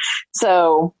out.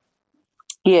 So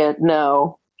yeah,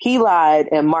 no, he lied.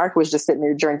 And Mark was just sitting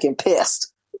there drinking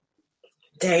pissed.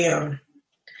 Damn.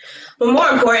 But more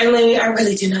importantly, I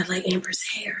really do not like Amber's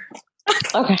hair.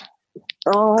 Okay.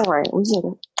 All right. We get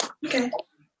it. Okay.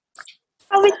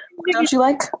 Don't you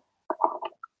like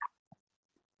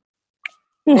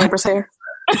Amber's hair?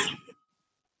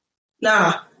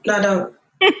 Nah, don't.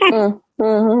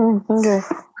 Okay.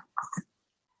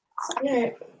 All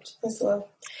right. That's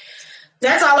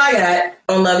all I got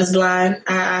on Love is Blind.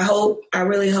 I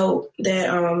really hope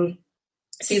that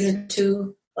season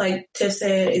 2, like Tiff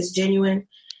said, is genuine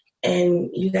and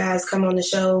you guys come on the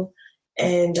show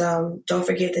and don't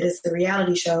forget that it's a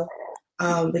reality show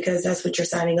because that's what you're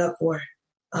signing up for.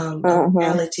 A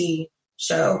reality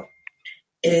show.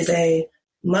 It is a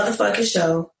motherfucking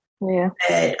show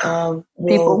that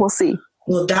people will see.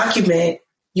 Will document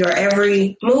your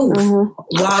every move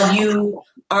while you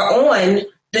are on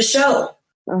the show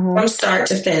from start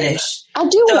to finish. I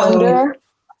do wonder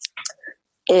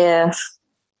if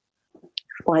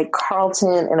like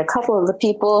Carlton and a couple of the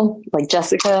people like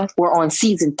Jessica were on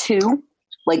season 2.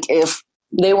 Like if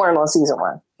they weren't on season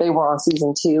 1, they were on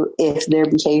season 2, if their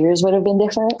behaviors would have been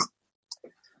different.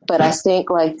 But I think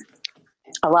like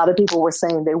a lot of people were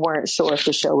saying they weren't sure if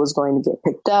the show was going to get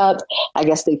picked up. I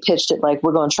guess they pitched it like,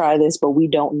 we're going to try this, but we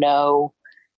don't know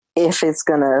if it's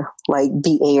going to like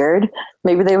be aired.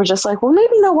 Maybe they were just like, well,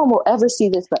 maybe no one will ever see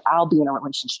this, but I'll be in a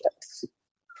relationship.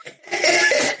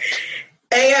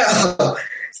 Hey, yo.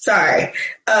 Sorry.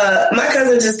 My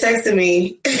cousin just texted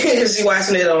me. She's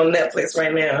watching it on Netflix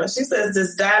right now. She says,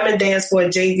 does Diamond dance for a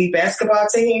JV basketball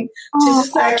team? She's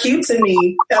just not cute to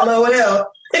me. LOL. Not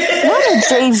a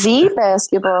JV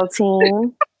basketball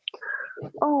team.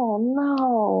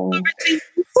 Oh, no.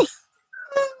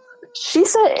 She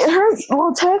said her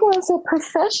tagline said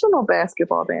professional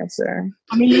basketball dancer.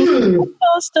 I mean,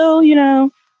 still,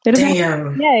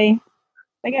 Damn. Yay.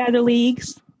 They got other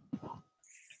leagues.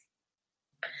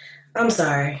 I'm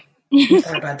sorry. I'm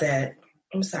sorry about that.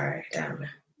 I'm sorry, Diamond.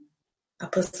 I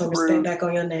put some respect back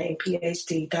on your name.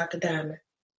 PhD, Dr. Diamond.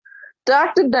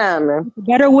 Dr. Diamond.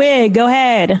 Better wig. Go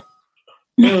ahead.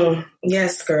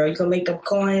 Yes, girl. You gonna make them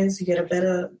coins. You get a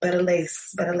better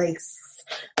lace, better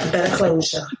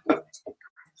closure.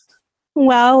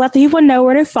 Well, let the people know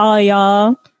where to follow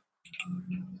y'all.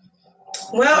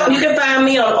 Well, you can find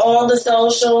me on all the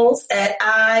socials at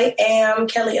I am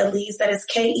Kelly Elise. That is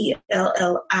Kelli, not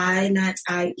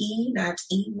IE, not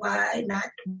EY, not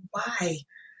Y.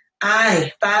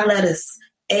 I, 5 letters,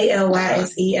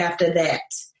 ALYSE after that.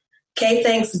 K,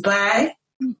 thanks, bye.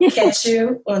 Catch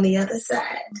you on the other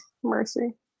side.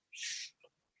 Mercy.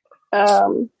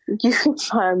 You can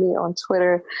find me on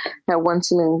Twitter at One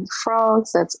Too Many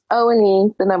Frogs. That's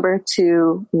O-N-E, the number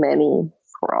 2 many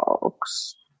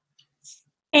frogs.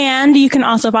 And you can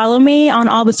also follow me on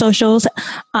all the socials.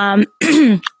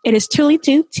 It is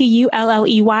Tulleytoo,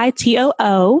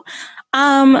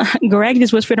 TULLEYTOO. Greg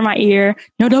just whispered in my ear,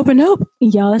 no dope and nope.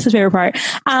 Y'all, that's his favorite part.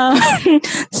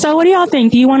 So what do y'all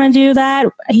think? Do you want to do that?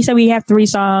 He said we have 3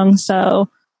 songs, so.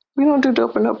 We don't do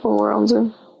dope and nope when we're on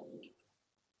Zoom.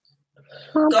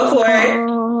 Go for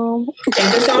it.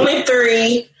 If it's only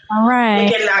 3, all right.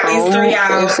 We can knock these 3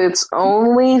 out. If it's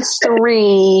only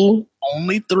 3.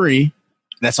 Only 3.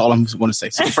 That's all I'm going to say.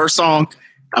 So the first song,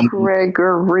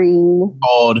 Gregory,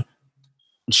 called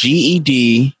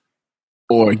GED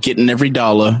or Getting Every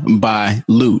Dollar by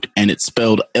Lute, and it's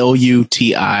spelled LUTE.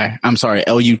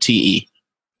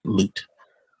 Lute.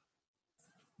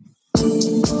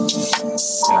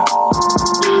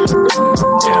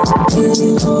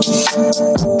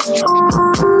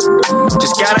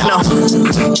 Just gotta know.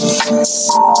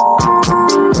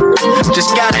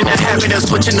 Just got in the habit of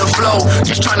switching the flow.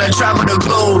 Just trying to travel the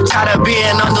globe. Tired of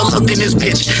being underlooked in this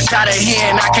bitch. Tired of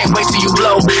hearing I can't wait till you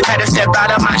blow. Had to step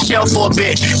out of my shell for a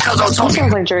bit. Cause I'm talking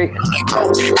like Drake.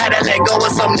 Had to let go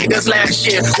of some niggas last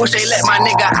year. Wish they let my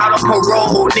nigga out on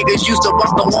parole. Niggas used to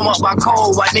want to warm up my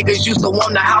cold. While niggas used to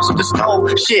warm the house with the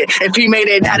stove. Shit, if he made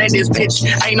it out of this bitch,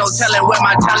 ain't no telling where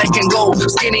my talent can go.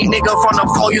 Skinny nigga from the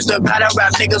floor used to battle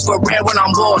rap niggas for bread when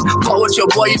I'm bored. Fuck with your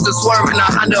boy, used to swerve in a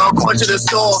Honda Accord to the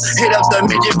store. Hit up the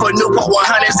midget for Newport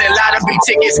 100s and lie to be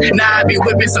tickets. Now I be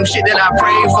whipping some shit that I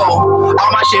prayed for.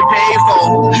 All my shit paid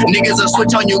for. Niggas will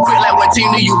switch on you quick like what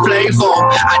team do you play for?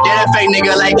 I did a fake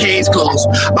nigga like case closed.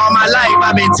 All my life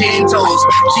I've been 10 toes.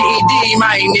 GED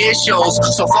my initials.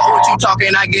 So fuck what you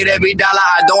talking, I get every dollar.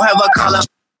 I don't have a color.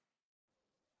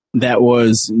 That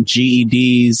was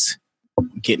GED's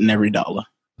Getting Every Dollar.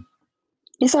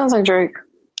 He sounds like Drake.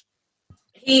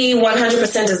 He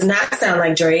 100% does not sound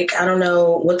like Drake. I don't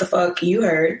know what the fuck you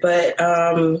heard, but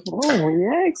oh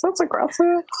yikes, that's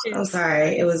aggressive. I'm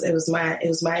sorry. It was my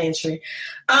entry.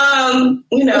 I'm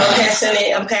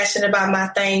passionate about my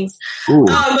things.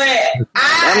 But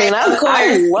I love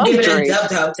give Drake.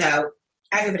 It a dope.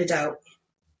 I give it a dope.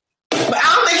 But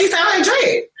I don't think he sounds like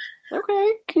Drake.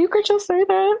 Okay, you could just say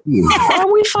that. Why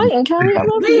are we fighting, Kelly? I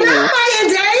love you. We not fighting,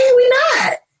 Jay. We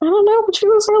not. I don't know, but you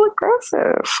was real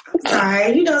aggressive.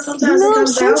 Sorry, sometimes it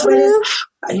comes out, but it's...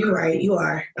 You're right, you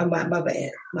are. My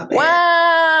bad.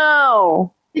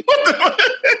 Wow.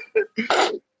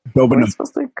 Dope enough.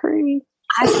 Supposed to agree.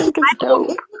 I think it's dope.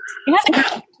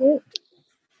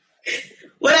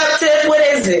 What up, Tiff? What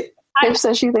is it? Tiff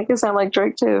says she thinks it sounds like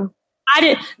Drake, too.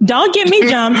 Don't get me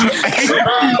jumped.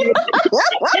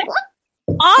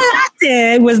 All I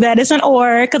said was that it's an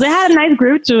or, because it had a nice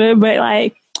groove to it, but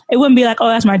like, it wouldn't be like, oh,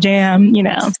 that's my jam, you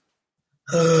know.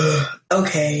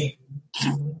 Okay.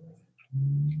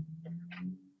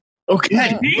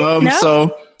 Okay.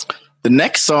 So the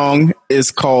next song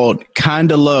is called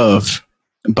Kinda Love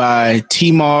by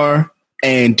T-Mar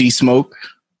and D-Smoke,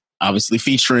 obviously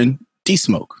featuring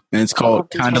D-Smoke. And it's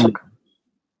called Kinda Love.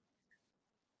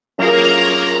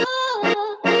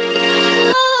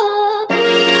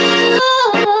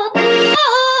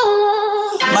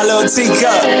 My little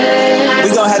teacup, we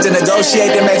gon' have to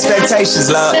negotiate them expectations,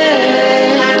 love.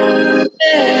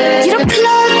 You the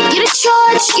plug, you the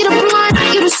charge, you the blunt,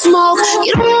 you the smoke,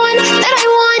 you the one that I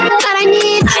want, that I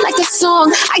need, like a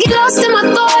song. I get lost in my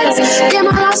thoughts, damn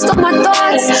I lost all my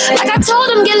thoughts. Like I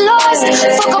told them, get lost,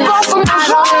 fuck up off from my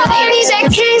heart. Ladies that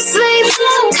can't sleep,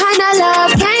 kinda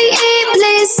love, can't eat,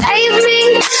 please save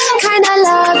me. Kinda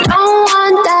love, don't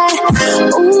want that.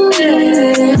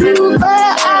 Ooh,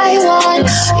 but I want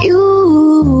you.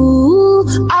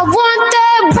 I want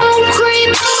that won't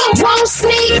creep, won't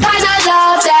sneak, kinda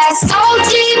love that's so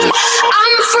deep.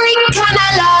 I'm free, kinda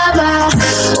lover.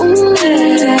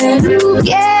 Ooh,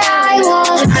 yeah, I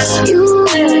want you.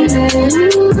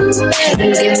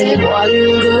 Give me one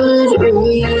good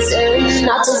reason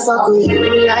not to fuck with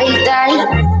you like that.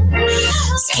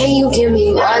 Can you give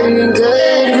me one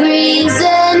good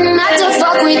reason? good not to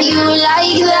fuck with you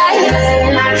like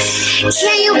that.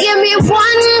 Can you give me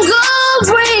one good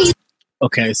break?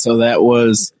 Okay, so that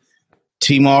was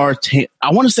Tamar.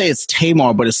 I want to say it's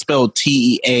Tamar, but it's spelled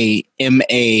Teamarr.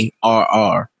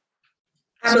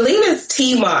 I believe it's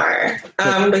Tamar,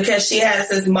 because she has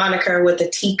this moniker with a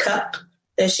teacup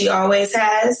that she always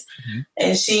has. Mm-hmm.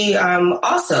 And she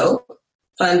also,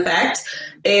 fun fact,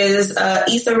 is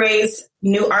Issa Rae's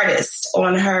new artist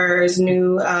on her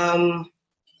new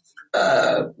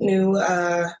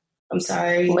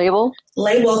label.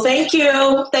 Thank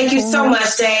you so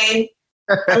much, Dave.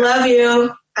 I love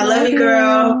you. I love you,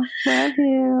 girl. Love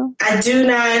you. I do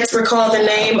not recall the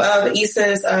name of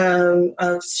Issa's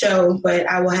show, but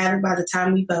I will have it by the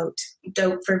time we vote.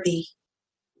 Dope for B.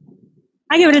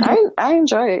 I give it a dope. I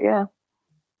enjoy it, yeah.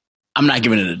 I'm not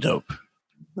giving it a dope.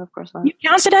 Of course not. You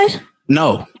count today?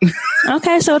 No.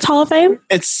 Okay, so it's Hall of Fame?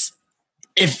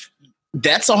 If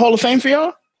that's a Hall of Fame for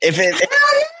y'all? If everybody...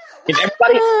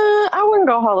 I wouldn't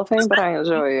go Hall of Fame, but I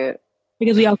enjoy it.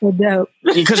 Because we all said dope.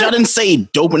 Because y'all didn't say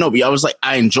dope or no, but I was like,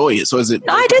 I enjoy it. So is it?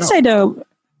 No, I did say dope.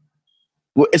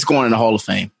 Well, it's going in the Hall of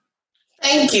Fame.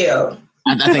 Thank you.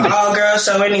 I think all girls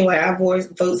show anyway. Our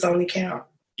votes only count.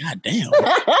 God damn.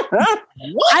 What? At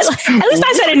least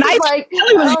I said it nice. Like,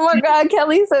 oh my God,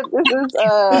 Kelly said this is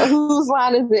whose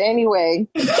line is it anyway?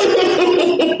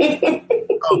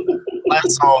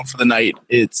 Last song for the night.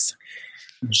 It's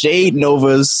Jade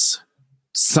Nova's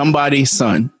Somebody's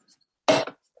Son.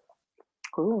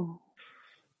 Cool.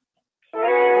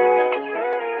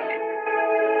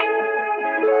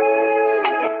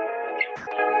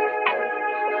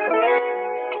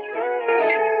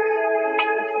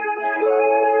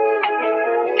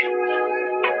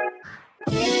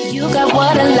 You got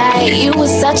what I like, you was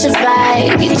such a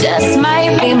vibe. You just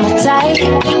might be my type,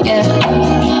 yeah.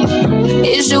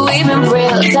 Is you even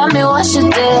real? Tell me what's your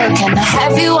deal. Can I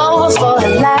have you over for a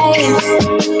life?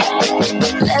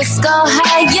 Let's go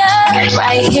higher,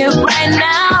 right here, right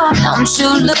now. Don't you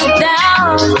look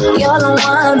down. You're the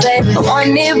one, baby. I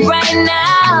want it right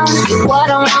now. You're what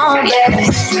I want, baby.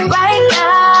 Right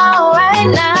now, right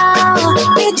now.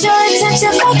 Need your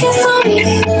attention, focus on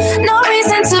me. No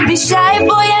reason to be shy,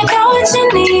 boy. I got what you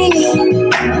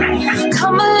need.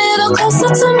 Come a little closer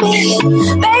to me,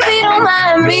 baby. Don't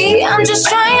mind me. I'm just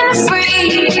trying to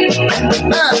free.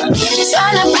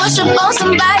 Trying to push up on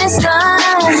somebody's son.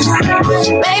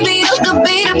 Baby, you could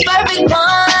be the perfect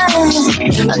one.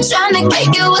 I'm trying to kick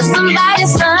it with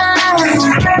somebody's son.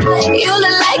 You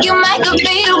look like you might could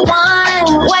be the one.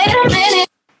 Wait a minute.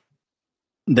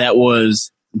 That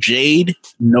was Jade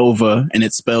Nova, and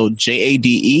it's spelled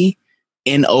JadeNovah.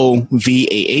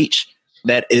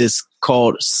 That is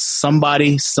called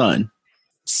Somebody's Son.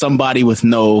 Somebody with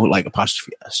no like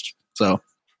apostrophe S. So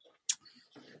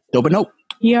dope or nope.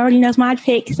 You already know my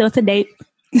pick, so it's a date.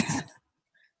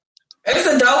 It's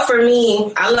a dope for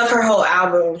me. I love her whole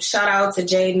album. Shout out to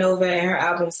Jade Nova and her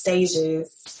album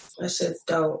Stages. That shit's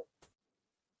dope.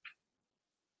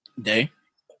 Day.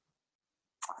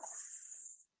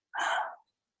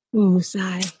 Ooh,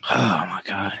 sigh. Oh my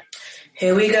God.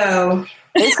 Here we go.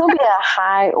 It's gonna be a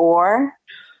high or.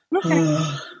 Okay.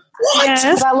 What? Yes.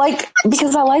 But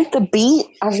because I like the beat.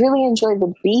 I really enjoy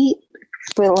the beat,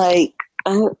 but like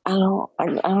I don't know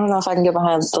if I can get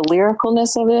behind the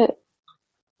lyricalness of it.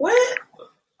 What?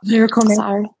 Lyricalness.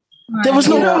 Sorry. There was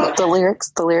no the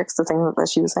lyrics, the thing that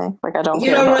she was saying. Like I don't.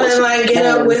 You don't want to like get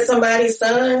up with somebody's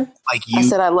son. like you. I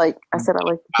said I like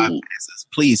the beat.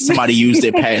 Please, somebody use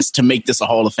their past to make this a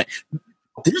Hall of Fame.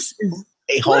 This is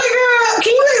a Hall. What, girl?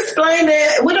 Can you explain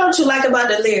that? What don't you like about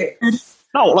the lyrics?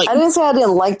 No, like I didn't say I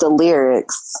didn't like the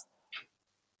lyrics.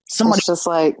 somebody. It's just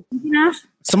like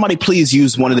Somebody, please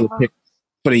use one of their picks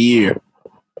for the year.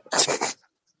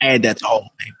 Add that to Hall of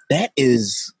Fame. That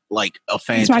is like a It's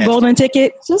fantastic. my golden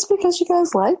ticket. just because you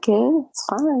guys like it, it's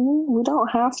fine. We don't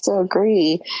have to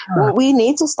agree. What we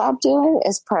need to stop doing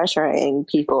is pressuring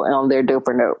people on their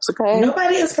doper notes. Okay.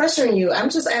 Nobody is pressuring you. I'm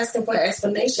just asking for an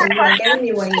explanation. You ain't gave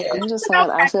me one yet. I'm just saying.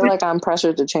 I feel like I'm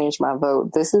pressured to change my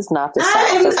vote. This is not the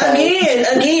South. Okay?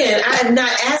 Again, I am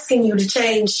not asking you to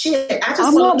change shit. I just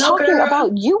I'm want not to know, talking girl.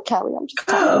 about you, Kelly. I'm just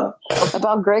talking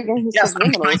about Greg and his Yes,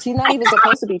 I'm subliminals. He's not even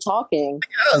supposed to be talking.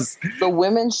 Yes. The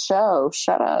women's show.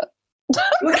 Shut up.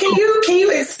 Well, can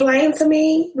you explain to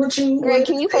me what you? Greg,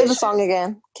 can you play the song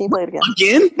again? Can you play it again?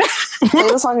 Again? Play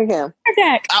the song again.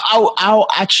 Okay. I'll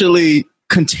actually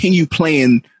continue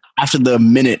playing after the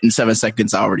minute and 7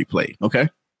 seconds I already played. Okay.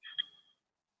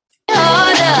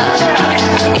 Hold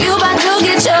up. You about to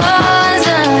get yours,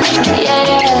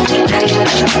 yeah.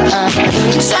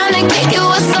 Trying to kick it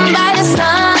with somebody's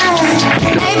son.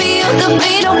 Maybe you could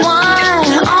be the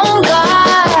one. Oh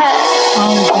God.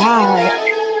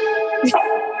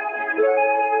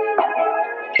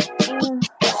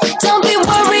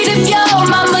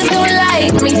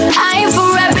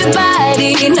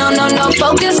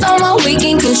 focus on what we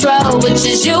can control, which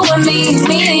is you and me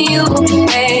and you,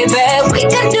 baby. We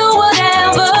could do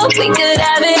whatever, we could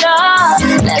have it all.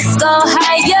 Let's go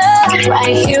higher,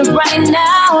 right here, right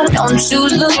now. Don't you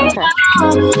look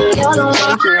down. You're the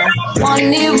one, want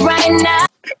it right now.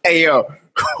 Hey, yo.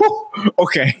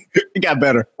 Okay, it got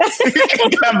better.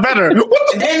 It got better. Didn't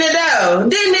it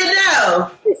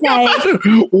though?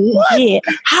 What? Yeah.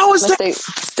 How is that?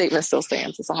 Statement still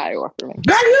stands. It's a high or for me.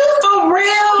 Are you for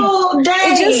real?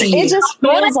 Dang. It just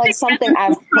feels like something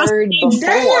I've heard before.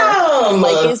 Damn.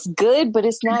 Like it's good, but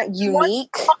it's not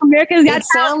unique. America's Got It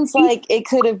sounds like it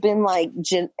could have been like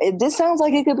this sounds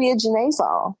like it could be a Janae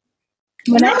song.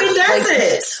 No, it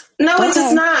doesn't. No, it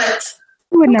does not.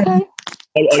 Okay.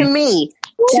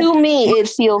 To me, it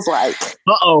feels like.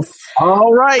 Uh-oh.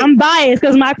 All right. I'm biased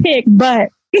because my pick, but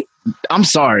I'm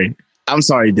sorry,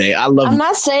 Day. I'm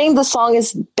not saying the song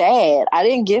is bad. I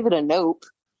didn't give it a nope.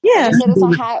 yeah. I said it's a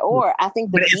high or. I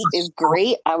think the beat is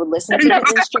great. I would listen to the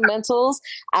instrumentals.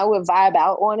 I would vibe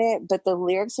out on it, but the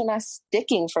lyrics are not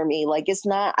sticking for me. Like it's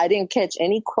not. I didn't catch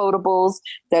any quotables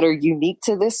that are unique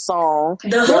to this song.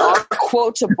 There are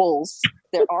quotables.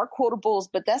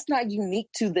 But that's not unique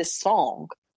to this song.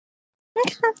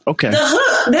 Okay. The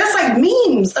hook. There's like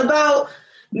memes about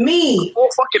me. Oh,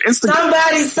 fucking Instagram.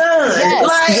 Somebody's son.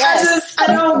 Yes. I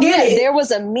don't get it. There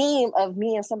was a meme of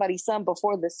me and somebody's son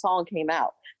before this song came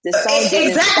out. This song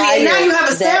exactly. And now you have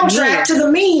a soundtrack to the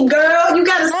meme, girl. You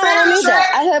got a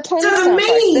soundtrack I had plenty to of the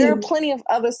meme. There are plenty of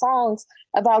other songs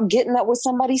about getting up with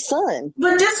somebody's son.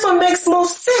 But this one makes more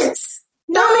sense.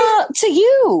 No, to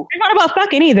you. It's not about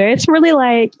fucking either. It's really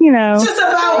like, you know. It's just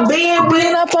about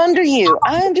being up under you.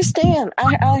 I understand.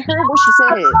 I heard what she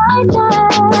said.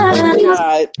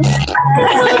 God.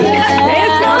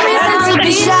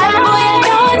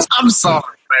 I'm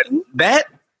sorry, man. That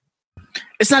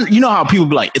it's not. You know how people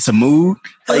be like, it's a mood.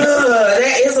 Like,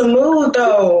 that is a mood,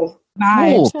 though.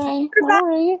 Nice. Okay. All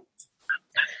right.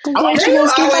 You're always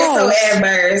so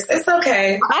adverse. It's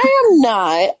okay. I am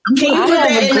not. Can you put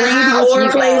that in the high or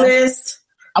playlist?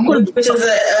 I'm going to, which is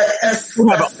a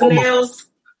snails.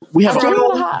 We have I said it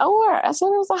was a high or. I said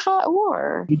it was a high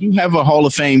or. We do have a Hall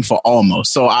of Fame for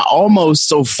almost. So I almost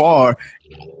so far.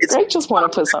 They just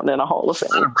want to put something in a Hall of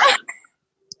Fame.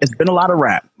 It's been a lot of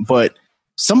rap, but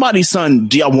somebody's son.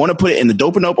 Do y'all want to put it in the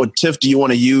Dope and Up, or Tiff? Do you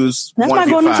want to use? That's my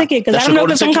golden ticket because I don't know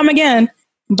if it's gonna come again.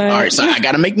 But all right, so I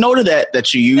got to make note of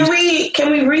that you use.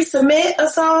 Can we resubmit a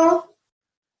song?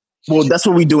 Well, that's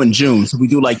what we do in June. So we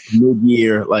do like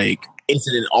mid-year, like is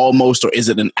it an almost or is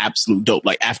it an absolute dope?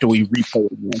 Like after we replay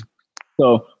it again.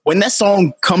 So when that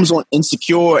song comes on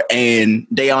Insecure and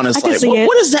Dayana's like,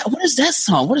 what is that? What is that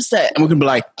song? What is that? And we're gonna be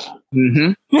like,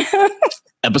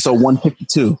 episode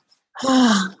 152.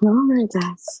 All right,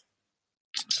 guys.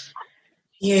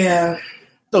 Yeah.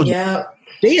 So yeah.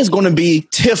 Day is going to be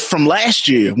Tiff from last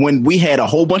year when we had a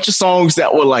whole bunch of songs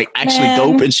that were like actually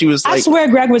dope, and she was like, I swear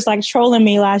Greg was like trolling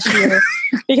me last year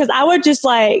because I would just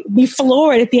like be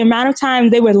floored at the amount of time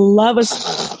they would love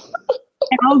us.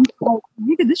 And I was like,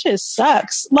 nigga, this shit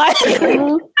sucks. Like, I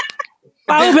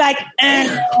would be like,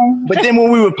 But then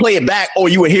when we would play it back or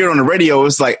you would hear it on the radio,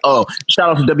 it's like, oh,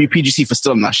 shout out to WPGC for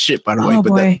stealing my shit, by the way. Oh, but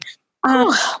boy.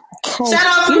 Shout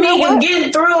out to me and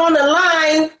getting through on the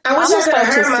line. I wish I could have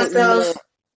heard myself.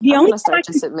 I'm going to start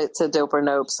to submit to Dope or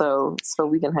Nope so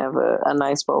we can have a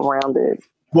nice, well-rounded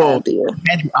idea. You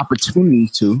had the opportunity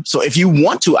to. So if you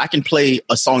want to, I can play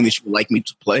a song that you would like me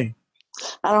to play.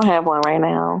 I don't have one right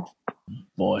now.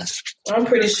 Boy. I'm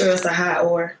pretty sure it's a high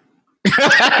or.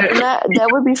 that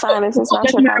would be fine if it's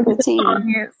not your cup of tea.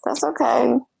 That's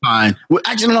okay. Fine. Well,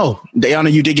 actually, no.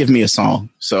 Dayana, you did give me a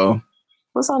song. So.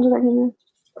 What song did I give you?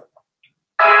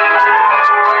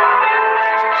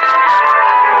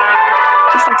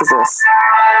 What the fuck is this?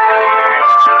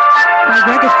 My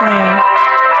Greg is playing.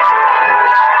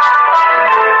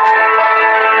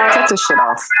 Cut this shit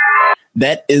off.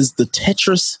 That is the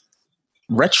Tetris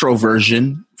retro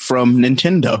version from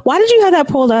Nintendo. Why did you have that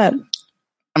pulled up?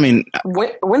 I mean,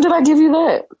 when did I give you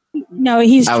that? No,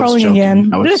 he's trolling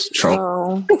again. I was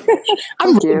trolling.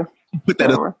 Thank you. Put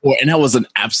that in, and that was an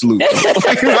absolute.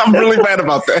 I'm really mad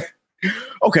about that.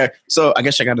 Okay, so I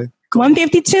guess I gotta.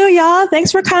 152, y'all.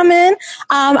 Thanks for coming.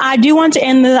 I do want to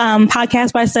end the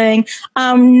podcast by saying,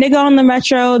 nigga on the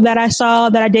metro that I saw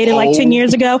that I dated like 10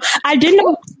 years ago. I didn't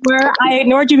know where I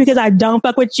ignored you because I don't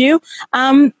fuck with you.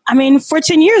 I mean, for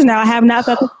 10 years now, I have not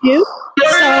fucked with you.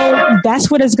 So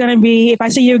that's what it's going to be. If I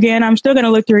see you again, I'm still going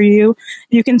to look through you.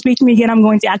 If you can speak to me again, I'm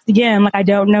going to act again like I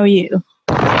don't know you.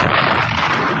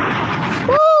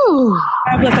 Woo!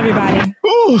 God bless everybody.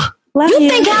 Ooh. Love You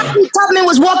think Harriet Tubman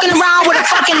was walking around with a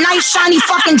fucking nice shiny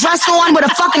fucking dress on with a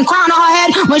fucking crown on her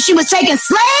head when she was taking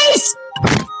slaves?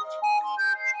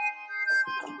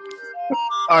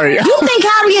 All right. You think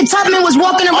Harriet Tubman was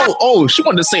walking around? Oh, she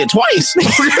wanted to say it twice.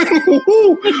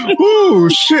 Ooh,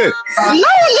 shit. No,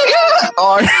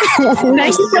 nigga.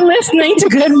 Thanks for listening to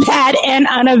Good, Bad, and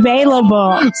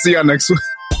Unavailable. See y'all next week.